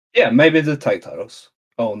 Yeah, maybe the tag titles.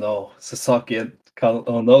 Oh no, Sasaki and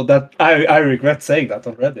oh no, that I regret saying that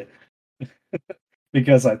already.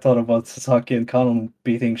 Because I thought about Sasaki and Kanon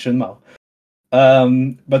beating Shinmao.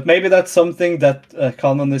 But maybe that's something that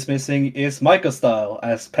Kanon is missing is Micah style,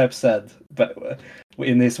 as Pep said, but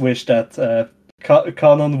in his wish that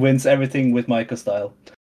Kanon wins everything with Micah style.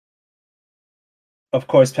 Of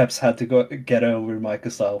course, Pep's had to get over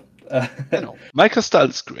Micah style. Micah style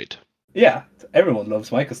is great. Yeah, everyone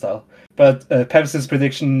loves Micah style. But Pep's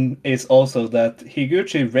prediction is also that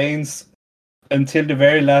Higuchi reigns until the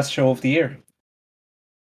very last show of the year.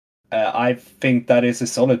 I think that is a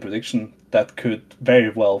solid prediction that could very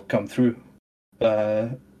well come through. Because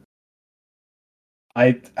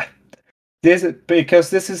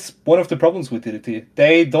this is one of the problems with DDT.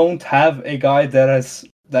 They don't have a guy that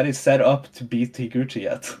is set up to beat Higuchi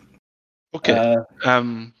yet. Okay.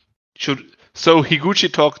 So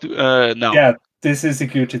Higuchi talk now. Yeah, this is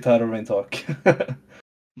Higuchi title reign talk.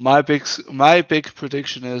 My big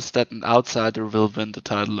prediction is that an outsider will win the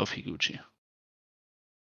title of Higuchi.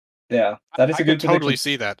 Yeah, that is a good prediction. I totally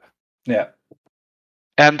see that. Yeah.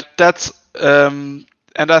 And that's and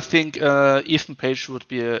I think Ethan Page would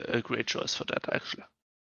be a great choice for that, actually.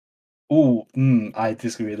 Ooh, I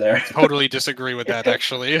disagree there. Totally disagree with that,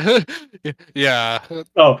 actually. Yeah.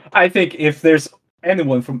 Oh, I think if there's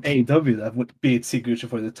anyone from AEW that would beat Higuchi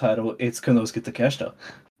for the title, it's Konosuke Takeshita.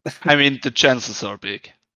 I mean, the chances are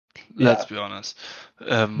big. Let's be honest.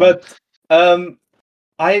 But I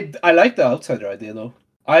like the outsider idea though.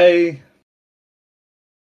 I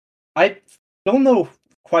don't know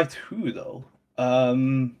quite who though.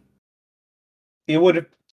 It would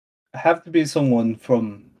have to be someone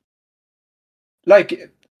from,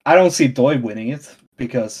 like, I don't see Doi winning it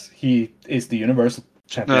because he is the Universal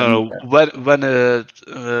Champion. No, when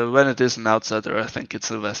it is an outsider, I think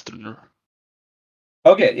it's a Westerner.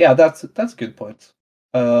 Okay, yeah, that's a good point.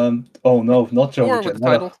 Oh no, not Joey Or with the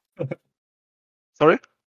title. Sorry?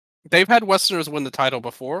 They've had Westerners win the title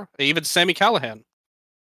before. Even Sami Callihan.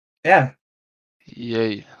 Yeah.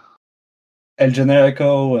 Yay. El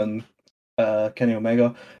Generico and Kenny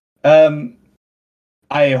Omega.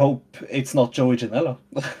 I hope it's not Joey Janela.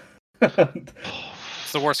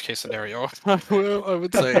 It's the worst case scenario, I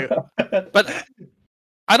would say. But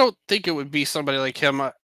I don't think it would be somebody like him.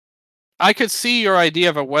 I could see your idea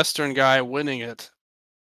of a Western guy winning it.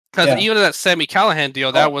 Because even that Sami Callihan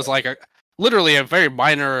deal, that was like literally a very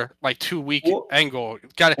minor, like 2-week angle.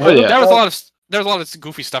 There was a lot of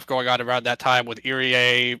goofy stuff going on around that time with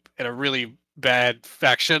Irie and a really bad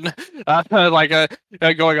faction,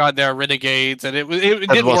 going on there, renegades, and it That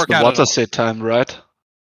didn't was work the out at all. Watersea time, right?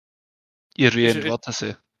 Erie and It-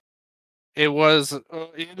 Watersea. It was,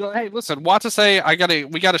 hey, listen, Watasei,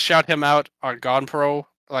 we gotta shout him out on Gone Pro,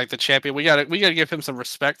 like the champion. We gotta give him some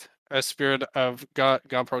respect as spirit of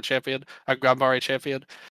Gone Pro champion, Ganbare champion.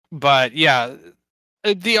 But yeah,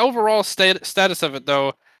 the overall status of it,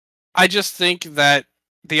 though, I just think that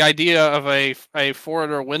the idea of a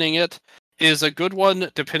foreigner winning it is a good one,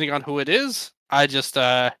 depending on who it is. I just,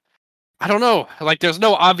 I don't know. Like, there's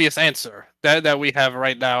no obvious answer that we have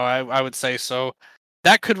right now. I would say so.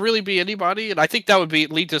 That could really be anybody, and I think that would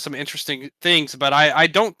lead to some interesting things. But I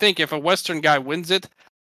don't think if a Western guy wins it,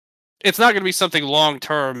 it's not going to be something long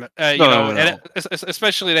term. No. And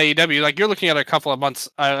especially at AEW, like you're looking at a couple of months.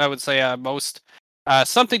 I would say most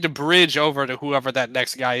something to bridge over to whoever that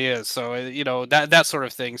next guy is. So that sort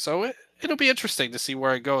of thing. So it'll be interesting to see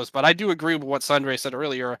where it goes. But I do agree with what Sandre said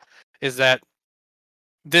earlier, is that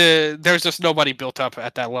there's just nobody built up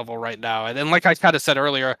at that level right now. And then, like I kind of said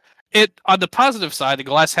earlier, it on the positive side, the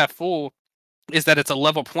glass half full, is that it's a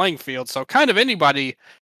level playing field. So kind of anybody,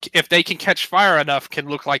 if they can catch fire enough, can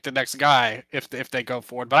look like the next guy if they go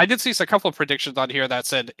forward. But I did see a couple of predictions on here that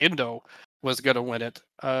said Indo was going to win it.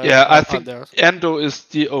 Yeah, I think Endo is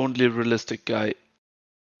the only realistic guy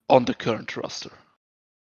on the current roster,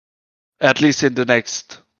 at least in the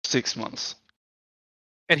next 6 months.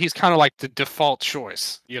 And he's kind of like the default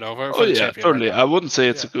choice, for the champion. Totally. Right, I wouldn't say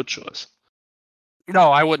it's a good choice.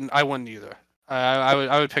 No, I wouldn't either.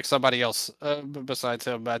 I would pick somebody else besides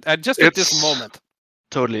him, but just at this moment.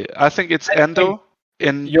 Totally, I think it's Endo.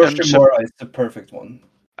 Yoshimura is the perfect one.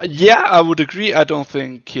 Yeah, I would agree. I don't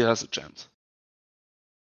think he has a chance.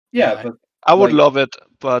 Yeah, but I would love it,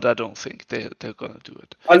 but I don't think they're gonna do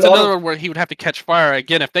it. It's another one where he would have to catch fire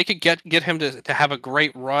again. If they could get him to have a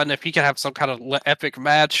great run, if he could have some kind of epic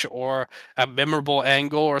match or a memorable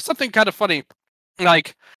angle or something kind of funny.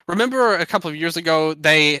 Like, remember a couple of years ago,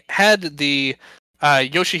 they had the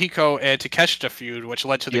Yoshihiko and Takeshita feud, which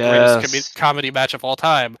led to the greatest comedy match of all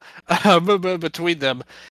time between them.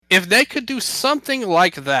 If they could do something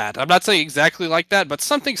like that, I'm not saying exactly like that, but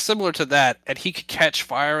something similar to that, and he could catch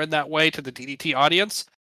fire in that way to the DDT audience,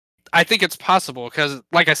 I think it's possible. Because,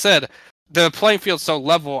 like I said, the playing field's so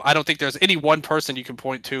level, I don't think there's any one person you can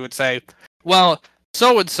point to and say, well,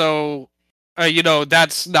 so-and-so,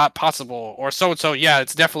 that's not possible, or so-and-so, yeah,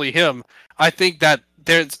 it's definitely him. I think that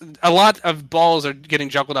there's a lot of balls are getting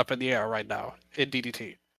juggled up in the air right now in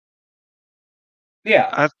DDT.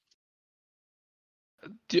 Yeah.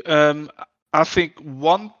 I think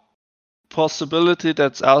one possibility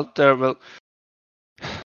that's out there,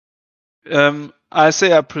 I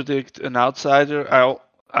say I predict an outsider.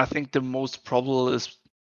 I think the most probable is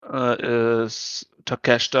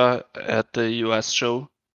Takeshita at the US show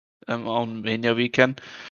on Mania weekend.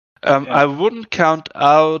 I wouldn't count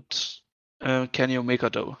out Kenny Omega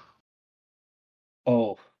though.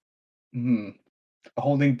 Oh,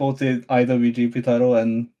 holding both the IWGP title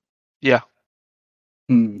and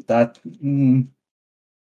that would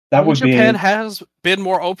Japan has been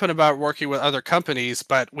more open about working with other companies,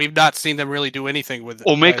 but we've not seen them really do anything with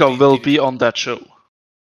Omega will be on that show.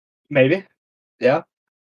 Maybe, yeah.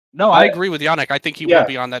 No, I agree with Yannick. I think he will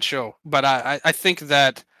be on that show, but I think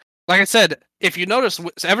that, like I said, if you notice,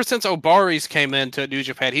 ever since Obari's came into New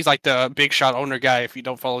Japan, he's like the big shot owner guy. If you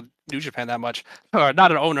don't follow New Japan that much, or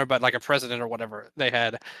not an owner, but like a president or whatever they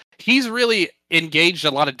had, he's really engaged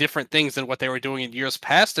a lot of different things than what they were doing in years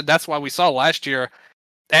past, and that's why we saw last year.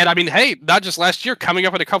 And I mean, hey, not just last year, coming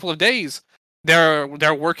up in a couple of days, they're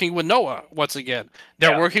working with Noah once again.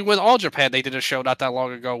 They're working with All Japan. They did a show not that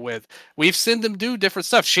long ago with. We've seen them do different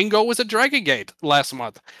stuff. Shingo was at Dragon Gate last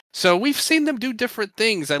month. So we've seen them do different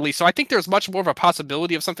things, at least. So I think there's much more of a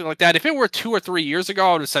possibility of something like that. If it were 2 or 3 years ago,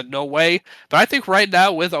 I would have said no way. But I think right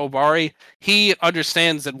now with Obari, he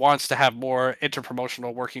understands and wants to have more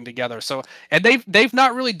interpromotional working together. So, and they've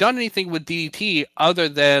not really done anything with DDT other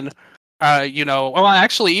than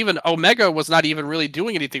actually, even Omega was not even really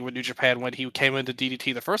doing anything with New Japan when he came into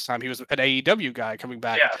DDT the first time. He was an AEW guy coming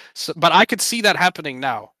back. Yeah. So, but I could see that happening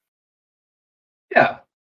now. Yeah.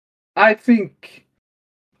 I think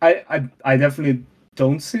I definitely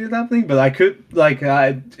don't see it happening, but I could,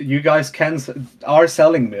 you guys are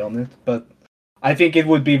selling me on it, but I think it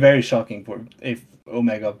would be very shocking if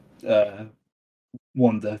Omega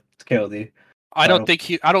won the KOD. I don't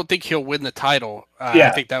think he'll win the title. I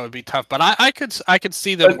think that would be tough, but I could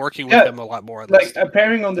see them working with him a lot more.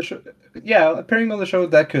 Appearing on the show, appearing on the show,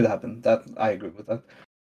 that could happen. That I agree with that.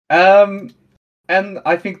 And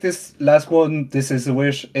I think this last one, This Is a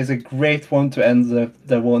Wish, is a great one to end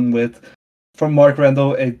the one with. from Mark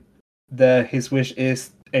Randall, his wish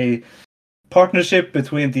is a partnership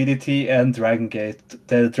between DDT and Dragon Gate,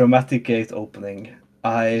 the Dramatic Gate opening.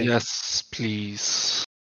 Yes, please.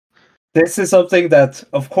 This is something that,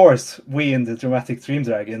 of course, we in the Dramatic Dream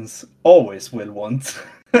Dragons always will want.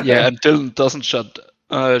 Yeah, and Dylan doesn't shut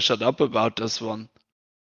up about this one.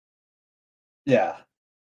 Yeah.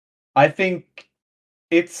 I think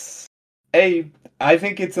it's an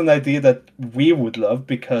idea that we would love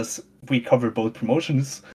because we cover both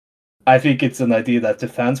promotions. I think it's an idea that the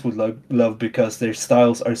fans would love because their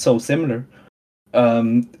styles are so similar,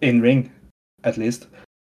 in ring, at least.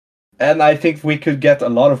 And I think we could get a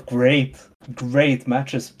lot of great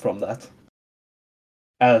matches from that.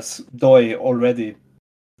 As Doi already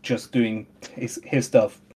just doing his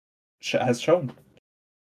stuff has shown.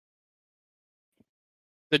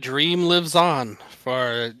 The dream lives on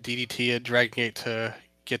for DDT and Dragon Gate to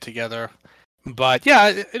get together. But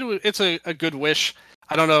yeah, it's a good wish.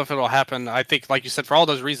 I don't know if it'll happen. I think, like you said, for all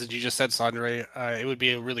those reasons you just said, Sandre, it would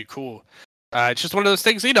be really cool. It's just one of those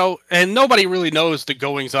things, and nobody really knows the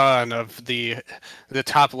goings on of the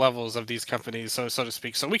top levels of these companies, so to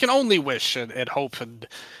speak. So we can only wish and hope and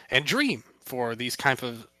dream for these kind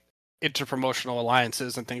of interpromotional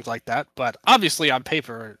alliances and things like that. But obviously, on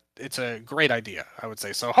paper, it's a great idea, I would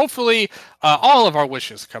say. So hopefully, all of our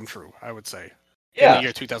wishes come true, I would say, in the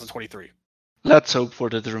year 2023. Let's hope for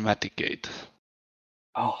the Dramatic Gate.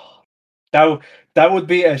 Oh, that would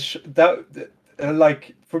be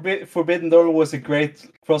Forbidden Door was a great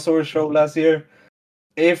crossover show last year.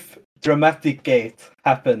 If Dramatic Gate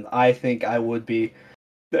happened, I think I would be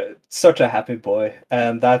such a happy boy,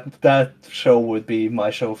 and that show would be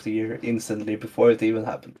my show of the year instantly before it even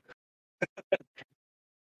happened.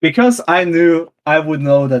 Because I knew I would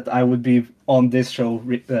know that I would be on this show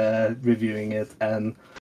reviewing it and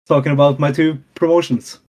talking about my two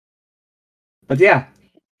promotions. But yeah,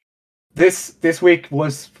 this week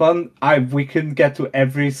was fun. We couldn't get to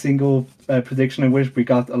every single prediction. I wish we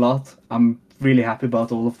got a lot. I'm really happy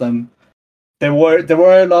about all of them. There were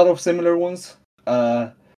a lot of similar ones.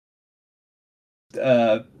 Like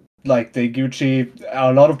the Higuchi.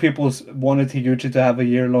 A lot of people wanted Higuchi to have a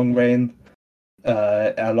year-long reign.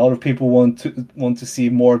 A lot of people want to see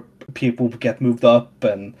more people get moved up,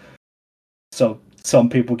 and so some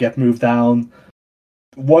people get moved down.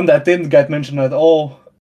 One that didn't get mentioned at all,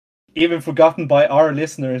 even forgotten by our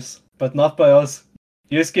listeners, but not by us,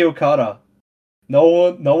 Yusuke Okada.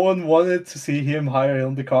 No one wanted to see him higher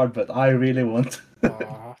on the card, but I really want.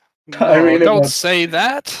 Don't say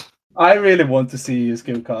that. I really want to see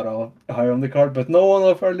Yusuke Okada higher on the card, but no one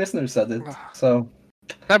of our listeners said it. So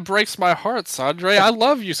that breaks my heart, Sandre. I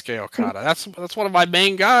love Yusuke Okada. That's one of my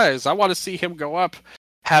main guys. I want to see him go up,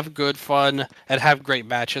 have good fun, and have great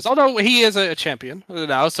matches. Although he is a champion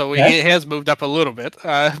now, so he has moved up a little bit.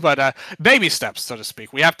 But baby steps, so to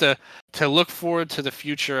speak. We have to look forward to the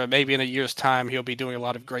future, and maybe in a year's time he'll be doing a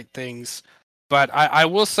lot of great things. But I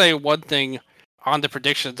will say one thing on the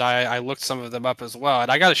predictions. I looked some of them up as well,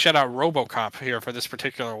 and I got to shout out RoboCop here for this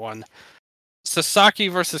particular one. Sasaki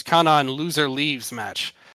versus Kanan loser leaves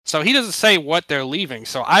match. So he doesn't say what they're leaving.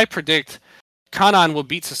 So I predict Kanan will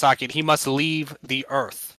beat Sasaki and he must leave the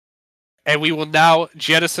Earth. And we will now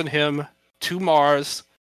jettison him to Mars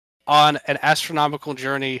on an astronomical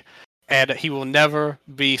journey, and he will never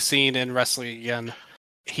be seen in wrestling again.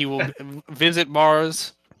 He will visit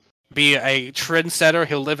Mars, be a trendsetter,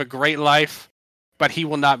 he'll live a great life, but he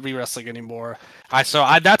will not be wrestling anymore.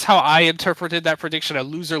 That's how I interpreted that prediction. A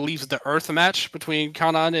loser leaves the Earth match between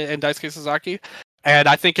Kanan and Daisuke Sasaki. And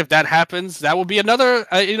I think if that happens, that will be another,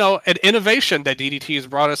 an innovation that DDT has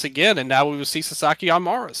brought us again. And now we will see Sasaki on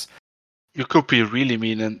Mars. You could be really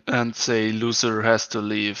mean and say loser has to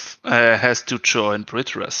leave, has to join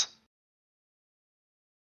Brit-Res.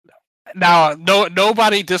 Now,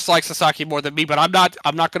 nobody dislikes Sasaki more than me, but I'm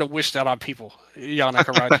not going to wish that on people. Yannick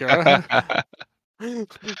around here.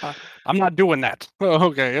 I'm not doing that.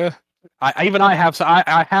 Okay. I have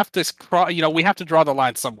to. We have to draw the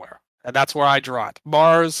line somewhere, and that's where I draw it.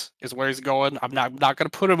 Mars is where he's going. I'm not going to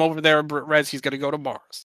put him over there in Brit-Res. He's going to go to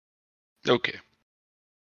Mars. Okay.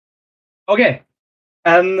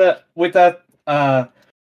 And with that,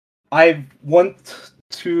 I want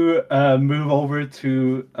to move over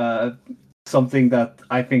to something that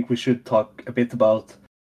I think we should talk a bit about.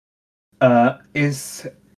 Is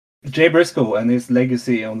Jay Briscoe and his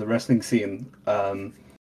legacy on the wrestling scene, and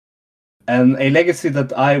a legacy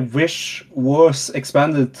that I wish was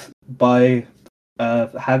expanded by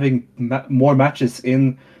having more matches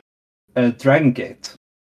in Dragon Gate.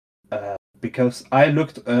 Because I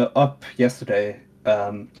looked up yesterday,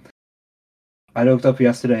 I looked up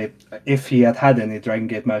yesterday if he had any Dragon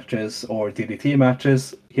Gate matches or DDT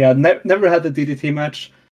matches. He had never had a DDT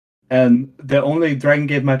match, and the only Dragon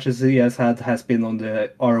Gate matches he has been on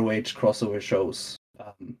the ROH crossover shows.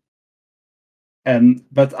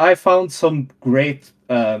 But I found some great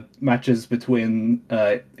matches between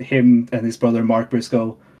him and his brother Mark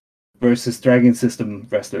Briscoe versus Dragon System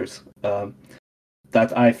wrestlers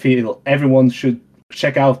that I feel everyone should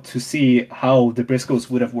check out to see how the Briscoes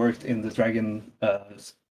would have worked in the Dragon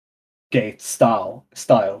Gate style.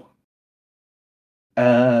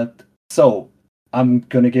 So I'm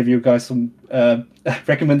gonna give you guys some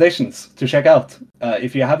recommendations to check out.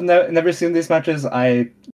 If you have never seen these matches, I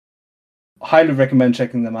highly recommend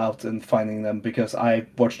checking them out and finding them because I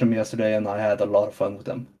watched them yesterday and I had a lot of fun with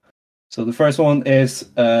them. So the first one is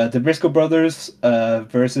the Briscoe brothers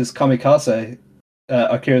versus Kamikaze,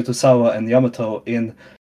 Akira Tozawa and Yamato in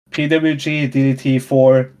PWG DDT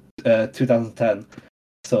 4 2010.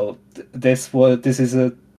 So this is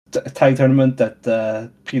a tag tournament that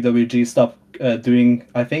PWG stopped doing,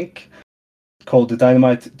 I think, called the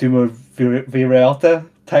Dynamite Dumo Vireate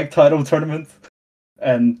tag title tournament,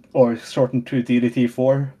 or shortened to DDT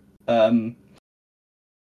 4.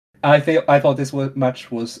 I thought this match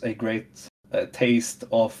was a great taste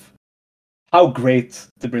of how great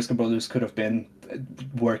the Briscoe brothers could have been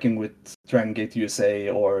working with Dragon Gate USA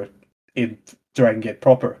or in Dragon Gate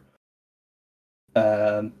proper.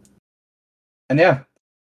 And yeah,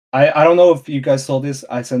 I don't know if you guys saw this.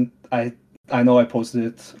 I know I posted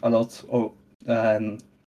it a lot.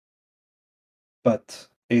 But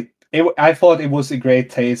I thought it was a great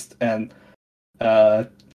taste, and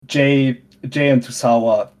Jay and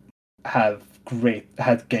Tozawa had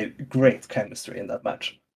great chemistry in that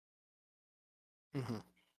match. Mm-hmm.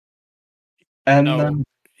 And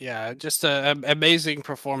yeah, just an amazing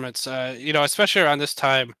performance. Especially around this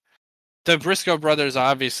time, the Briscoe brothers are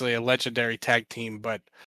obviously a legendary tag team, but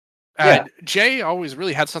Jay always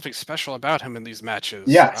really had something special about him in these matches.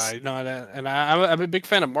 Yes. And I'm a big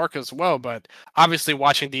fan of Mark as well, but obviously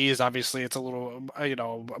watching these, obviously it's a little,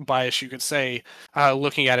 biased, you could say,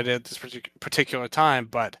 looking at it at this particular time.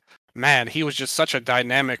 But man, he was just such a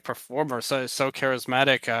dynamic performer, so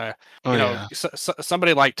charismatic.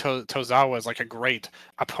 Somebody like Tozawa is like a great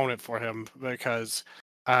opponent for him because,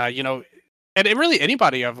 and really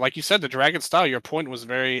anybody of, like you said, the Dragon style, your point was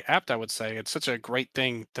very apt, I would say. It's such a great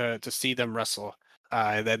thing to see them wrestle.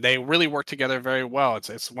 That they really work together very well.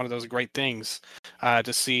 It's one of those great things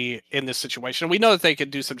to see in this situation. We know that they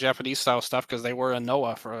could do some Japanese style stuff because they were in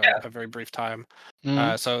Noah for a very brief time.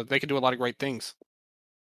 Mm-hmm. So they could do a lot of great things.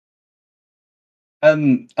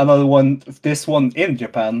 And another one, this one in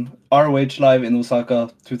Japan, ROH Live in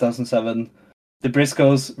Osaka 2007, the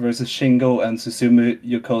Briscoes versus Shingo and Susumu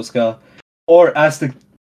Yokosuka. Or as the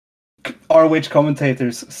ROH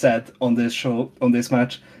commentators said on this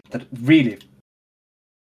match, that really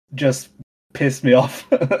just pissed me off.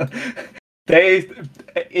 They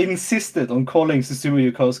insisted on calling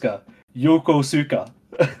Susumu Yokosuka Yokosuka.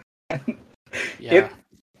 Yeah.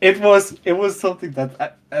 It was something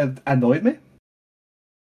that annoyed me,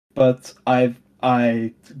 but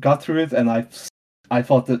I got through it, and I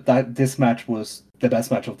thought that this match was the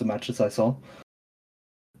best match of the matches I saw.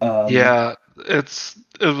 Yeah, it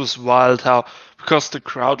was wild how, because the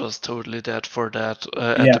crowd was totally dead for that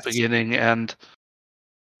at the beginning, and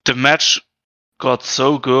the match got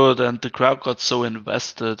so good and the crowd got so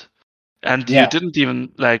invested, and you didn't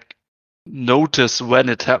even notice when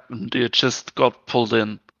it happened. You just got pulled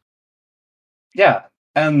in. Yeah,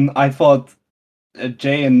 and I thought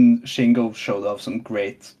Jay and Shingo showed off some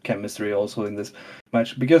great chemistry also in this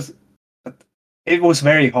match because it was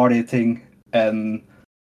very hard hitting, and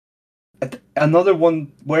another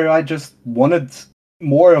one where I just wanted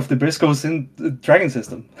more of the Briscoes in the Dragon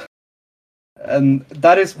System. And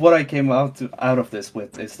that is what I came out of this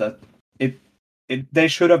with, is that they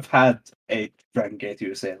should have had a Dragon Gate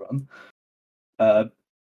USA run.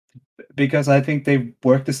 Because I think they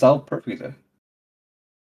worked this out perfectly.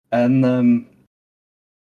 And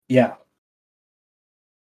yeah.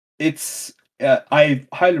 It's I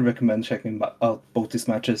highly recommend checking out both these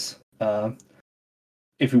matches.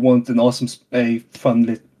 If you want an awesome,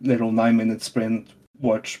 fun little 9-minute sprint,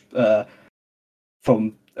 watch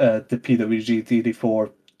from the PWG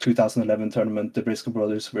DD4 2011 tournament, the Briscoe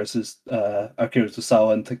brothers versus Akira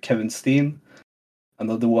Tozawa and Kevin Steen.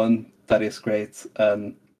 Another one that is great.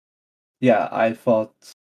 Yeah, I thought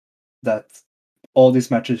that all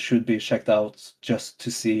these matches should be checked out just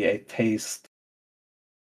to see a taste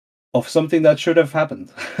of something that should have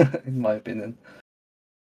happened, in my opinion.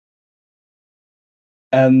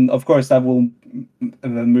 And of course, that will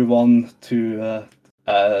move on to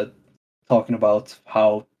talking about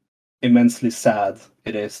how immensely sad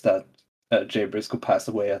it is that Jay Briscoe passed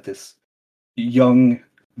away at this young,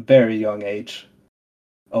 very young age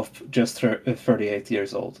of just 38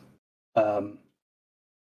 years old. And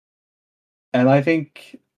I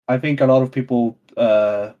think a lot of people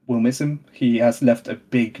will miss him. He has left a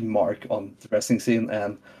big mark on the wrestling scene,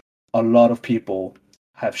 and a lot of people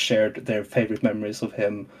have shared their favorite memories of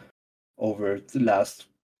him over the last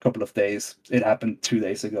couple of days. It happened 2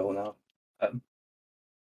 days ago now.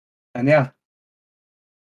 And yeah,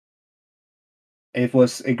 it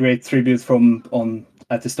was a great tribute on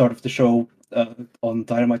at the start of the show on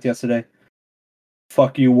Dynamite yesterday.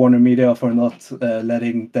 Fuck you, Warner Media, for not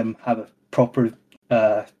letting them have a proper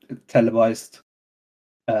televised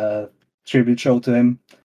tribute show to him.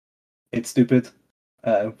 It's stupid.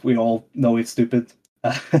 We all know it's stupid.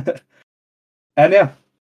 And yeah,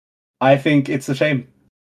 I think it's a shame.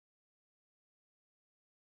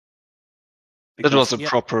 That was a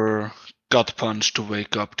proper gut punch to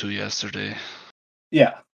wake up to yesterday.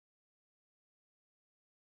 Yeah.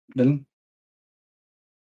 Dylan?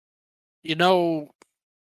 You know,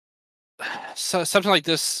 so something like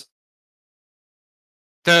this.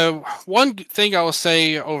 The one thing I will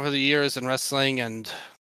say over the years in wrestling, and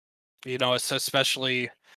it's especially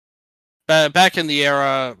back in the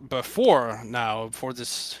era before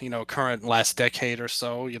this, current last decade or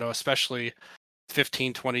so, especially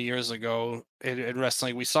 15, 20 years ago in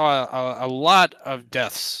wrestling, we saw a lot of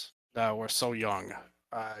deaths that were so young,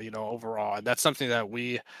 overall. And that's something that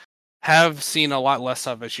we have seen a lot less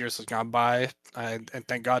of as years have gone by. And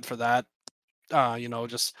thank God for that,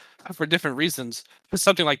 just for different reasons. But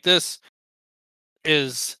something like this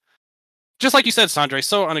is, just like you said, Sandre,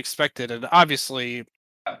 so unexpected. And obviously,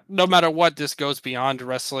 no matter what, this goes beyond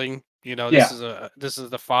wrestling. This is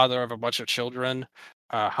the father of a bunch of children,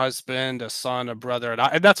 a husband, a son, a brother,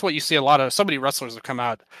 and that's what you see. So many wrestlers have come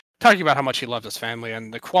out talking about how much he loved his family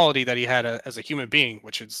and the quality that he had as a human being,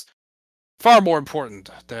 which is far more important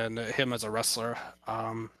than him as a wrestler.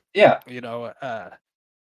 I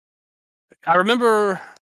remember,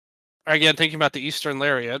 again, thinking about the Eastern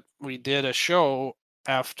Lariat. We did a show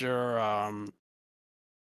after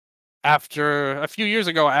a few years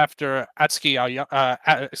ago, after Atsuki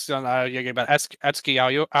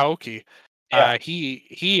Aoki,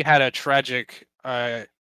 he had a tragic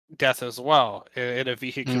death as well in a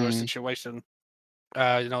vehicular situation,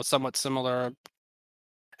 somewhat similar.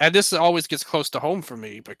 And this always gets close to home for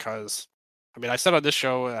me because, I said on this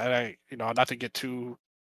show, and I, not to get too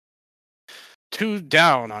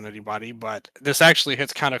down on anybody, but this actually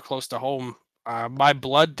hits kind of close to home. My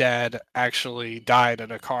blood dad actually died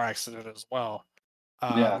in a car accident as well.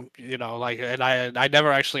 And I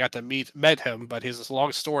never actually got to met him, but he's this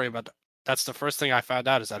long story. But that's the first thing I found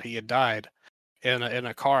out, is that he had died in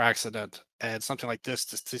a car accident. And something like this,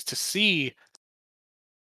 to see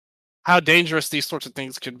how dangerous these sorts of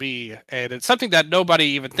things can be, and it's something that nobody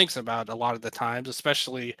even thinks about a lot of the times,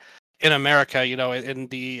 especially in America. In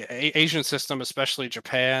the Asian system, especially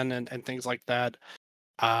Japan and things like that.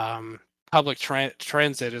 Public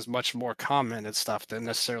transit is much more common and stuff than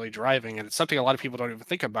necessarily driving, and it's something a lot of people don't even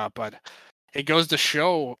think about. But it goes to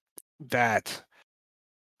show that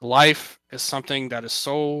life is something that is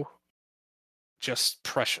so just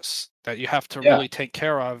precious that you have to really take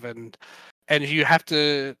care of, and you have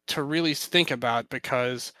to really think about,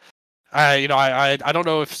 because I don't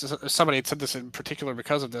know if somebody had said this in particular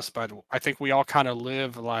because of this, but I think we all kind of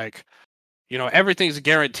live like, everything's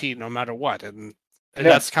guaranteed no matter what, and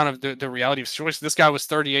that's kind of the reality of the situation. This guy was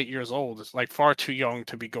 38 years old. It's like far too young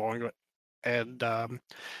to be going, and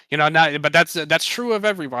but that's true of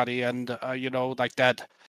everybody, and like that.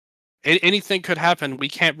 Anything could happen. We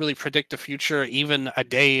can't really predict the future, even a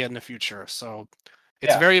day in the future. So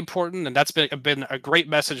it's very important, and that's been a great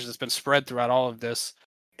message that's been spread throughout all of this,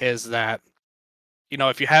 is that,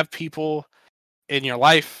 if you have people in your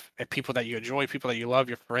life, and people that you enjoy, people that you love,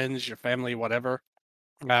 your friends, your family, whatever,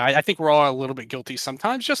 I think we're all a little bit guilty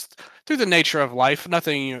sometimes, just through the nature of life.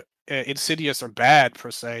 Nothing insidious or bad per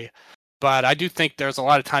se, but I do think there's a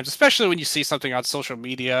lot of times, especially when you see something on social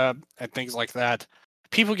media and things like that,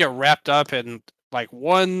 people get wrapped up in like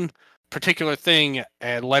one particular thing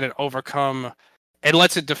and let it overcome, and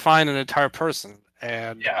lets it define an entire person.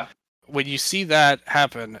 And when you see that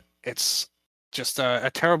happen, it's just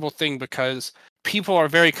a terrible thing, because people are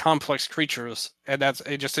very complex creatures, and that's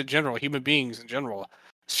just in general, human beings in general,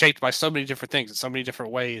 shaped by so many different things in so many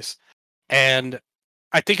different ways. And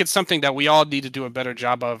I think it's something that we all need to do a better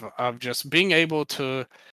job of just being able to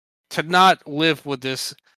not live with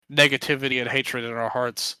this negativity and hatred in our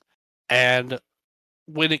hearts. And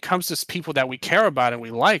when it comes to people that we care about and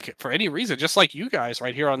we like for any reason, just like you guys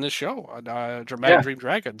right here on this show on Dramatic Dream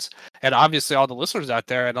Dragons, and obviously all the listeners out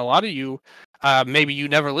there, and a lot of you, maybe you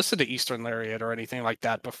never listened to Eastern Lariat or anything like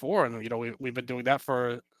that before, and we've been doing that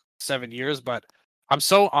for 7 years, but I'm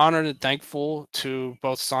so honored and thankful to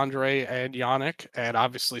both Sandre and Yannick, and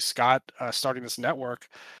obviously Scott starting this network.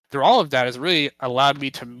 Through all of that has really allowed me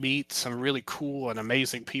to meet some really cool and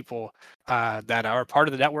amazing people that are part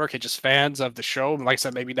of the network and just fans of the show. Like I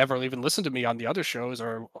said, maybe never even listened to me on the other shows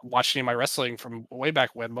or watched any of my wrestling from way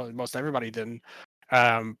back when. Most everybody didn't.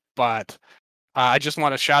 But I just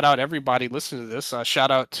want to shout out everybody listening to this. Shout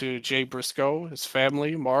out to Jay Briscoe, his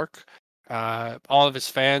family, Mark, all of his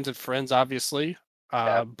fans and friends, obviously.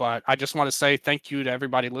 But I just want to say thank you to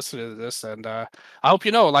everybody listening to this. And I hope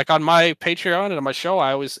you know, like on my Patreon and on my show,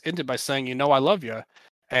 I always ended by saying, I love you.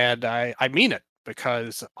 And I mean it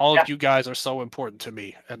because all of you guys are so important to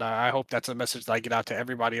me. And I hope that's a message that I get out to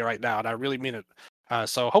everybody right now. And I really mean it.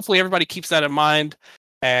 So hopefully everybody keeps that in mind.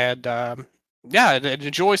 And and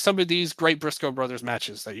enjoy some of these great Briscoe brothers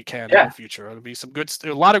matches that you can in the future. It'll be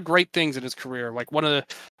a lot of great things in his career. Like one of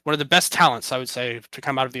the best talents, I would say, to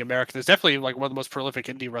come out of the American. There's definitely like one of the most prolific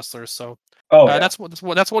indie wrestlers. So that's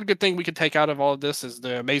one good thing we can take out of all of this is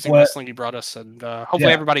the amazing wrestling he brought us, and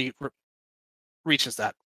hopefully everybody reaches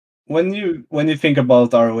that. When you think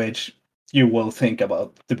about ROH, you will think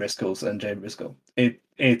about the Briscoes and Jay Briscoe.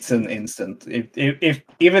 It's an instant. If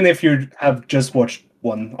even if you have just watched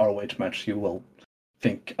one ROH match, you will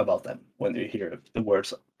think about them when you hear the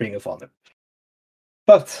words Ring of Honor.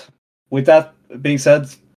 But with that being said,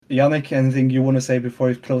 Yannick, anything you want to say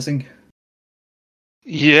before closing?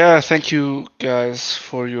 Yeah, thank you guys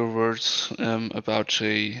for your words about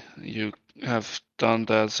Jay. You have done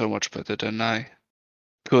that so much better than I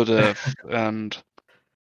could have, and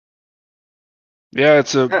yeah,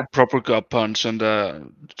 it's a proper gut punch. And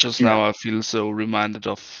just now I feel so reminded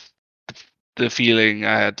of the feeling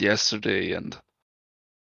I had yesterday, and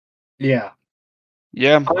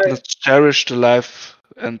let's cherish the life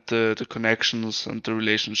and the connections and the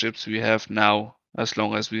relationships we have now, as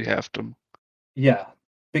long as we have them. Yeah,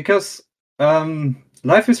 because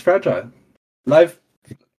life is fragile. Life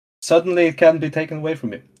suddenly can be taken away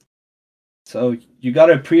from you. So you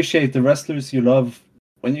gotta appreciate the wrestlers you love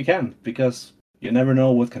when you can, because you never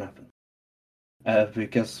know what can happen.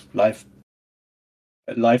 Because life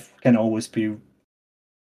can always be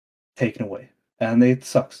taken away, and it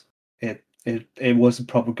sucks. It was a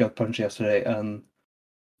proper gut punch yesterday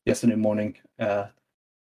morning,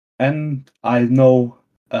 and I know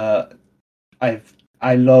I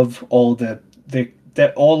love all the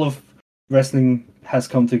all of wrestling has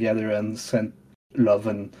come together and sent love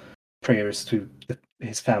and prayers to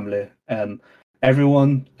his family and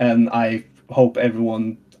everyone, and I hope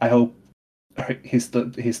his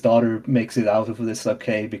daughter makes it out of this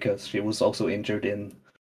okay, because she was also injured in,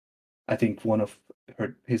 I think one of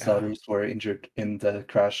his daughters were injured in the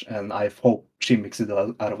crash, and I hope she makes it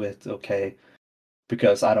out of it okay,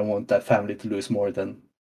 because I don't want that family to lose more than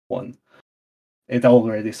one. It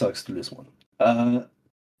already sucks to lose one.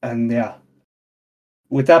 And yeah,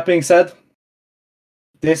 with that being said,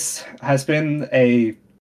 this has been a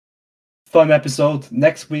fun episode.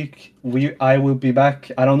 Next week I will be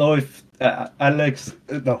back. I don't know if I don't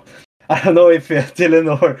know if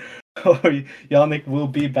Dylan or Yannick will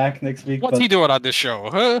be back next week. What's he doing on this show?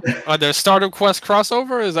 Huh? On the Stardom Quest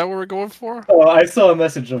crossover? Is that what we're going for? Oh, I saw a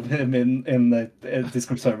message of him in the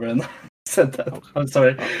Discord server and said that. I'm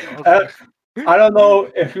sorry. Okay. I don't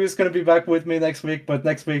know if he's going to be back with me next week, but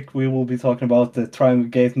next week we will be talking about the Triangle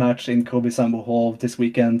Gate match in Kobe Sambo Hall this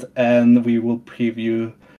weekend, and we will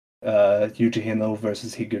preview Yuji Hino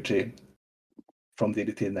versus Higuchi from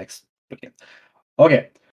DDT next weekend. Okay.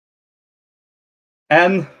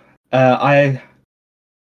 And I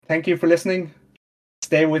thank you for listening.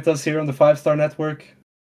 Stay with us here on the 5-Star Network,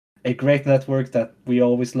 a great network that we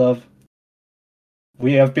always love.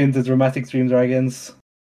 We have been the Dramatic Dream Dragons.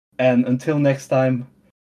 And until next time,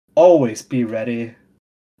 always be ready,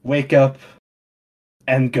 wake up,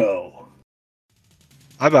 and go.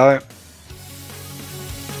 Bye-bye.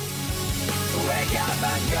 Wake up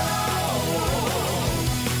and go.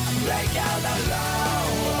 Break out the light.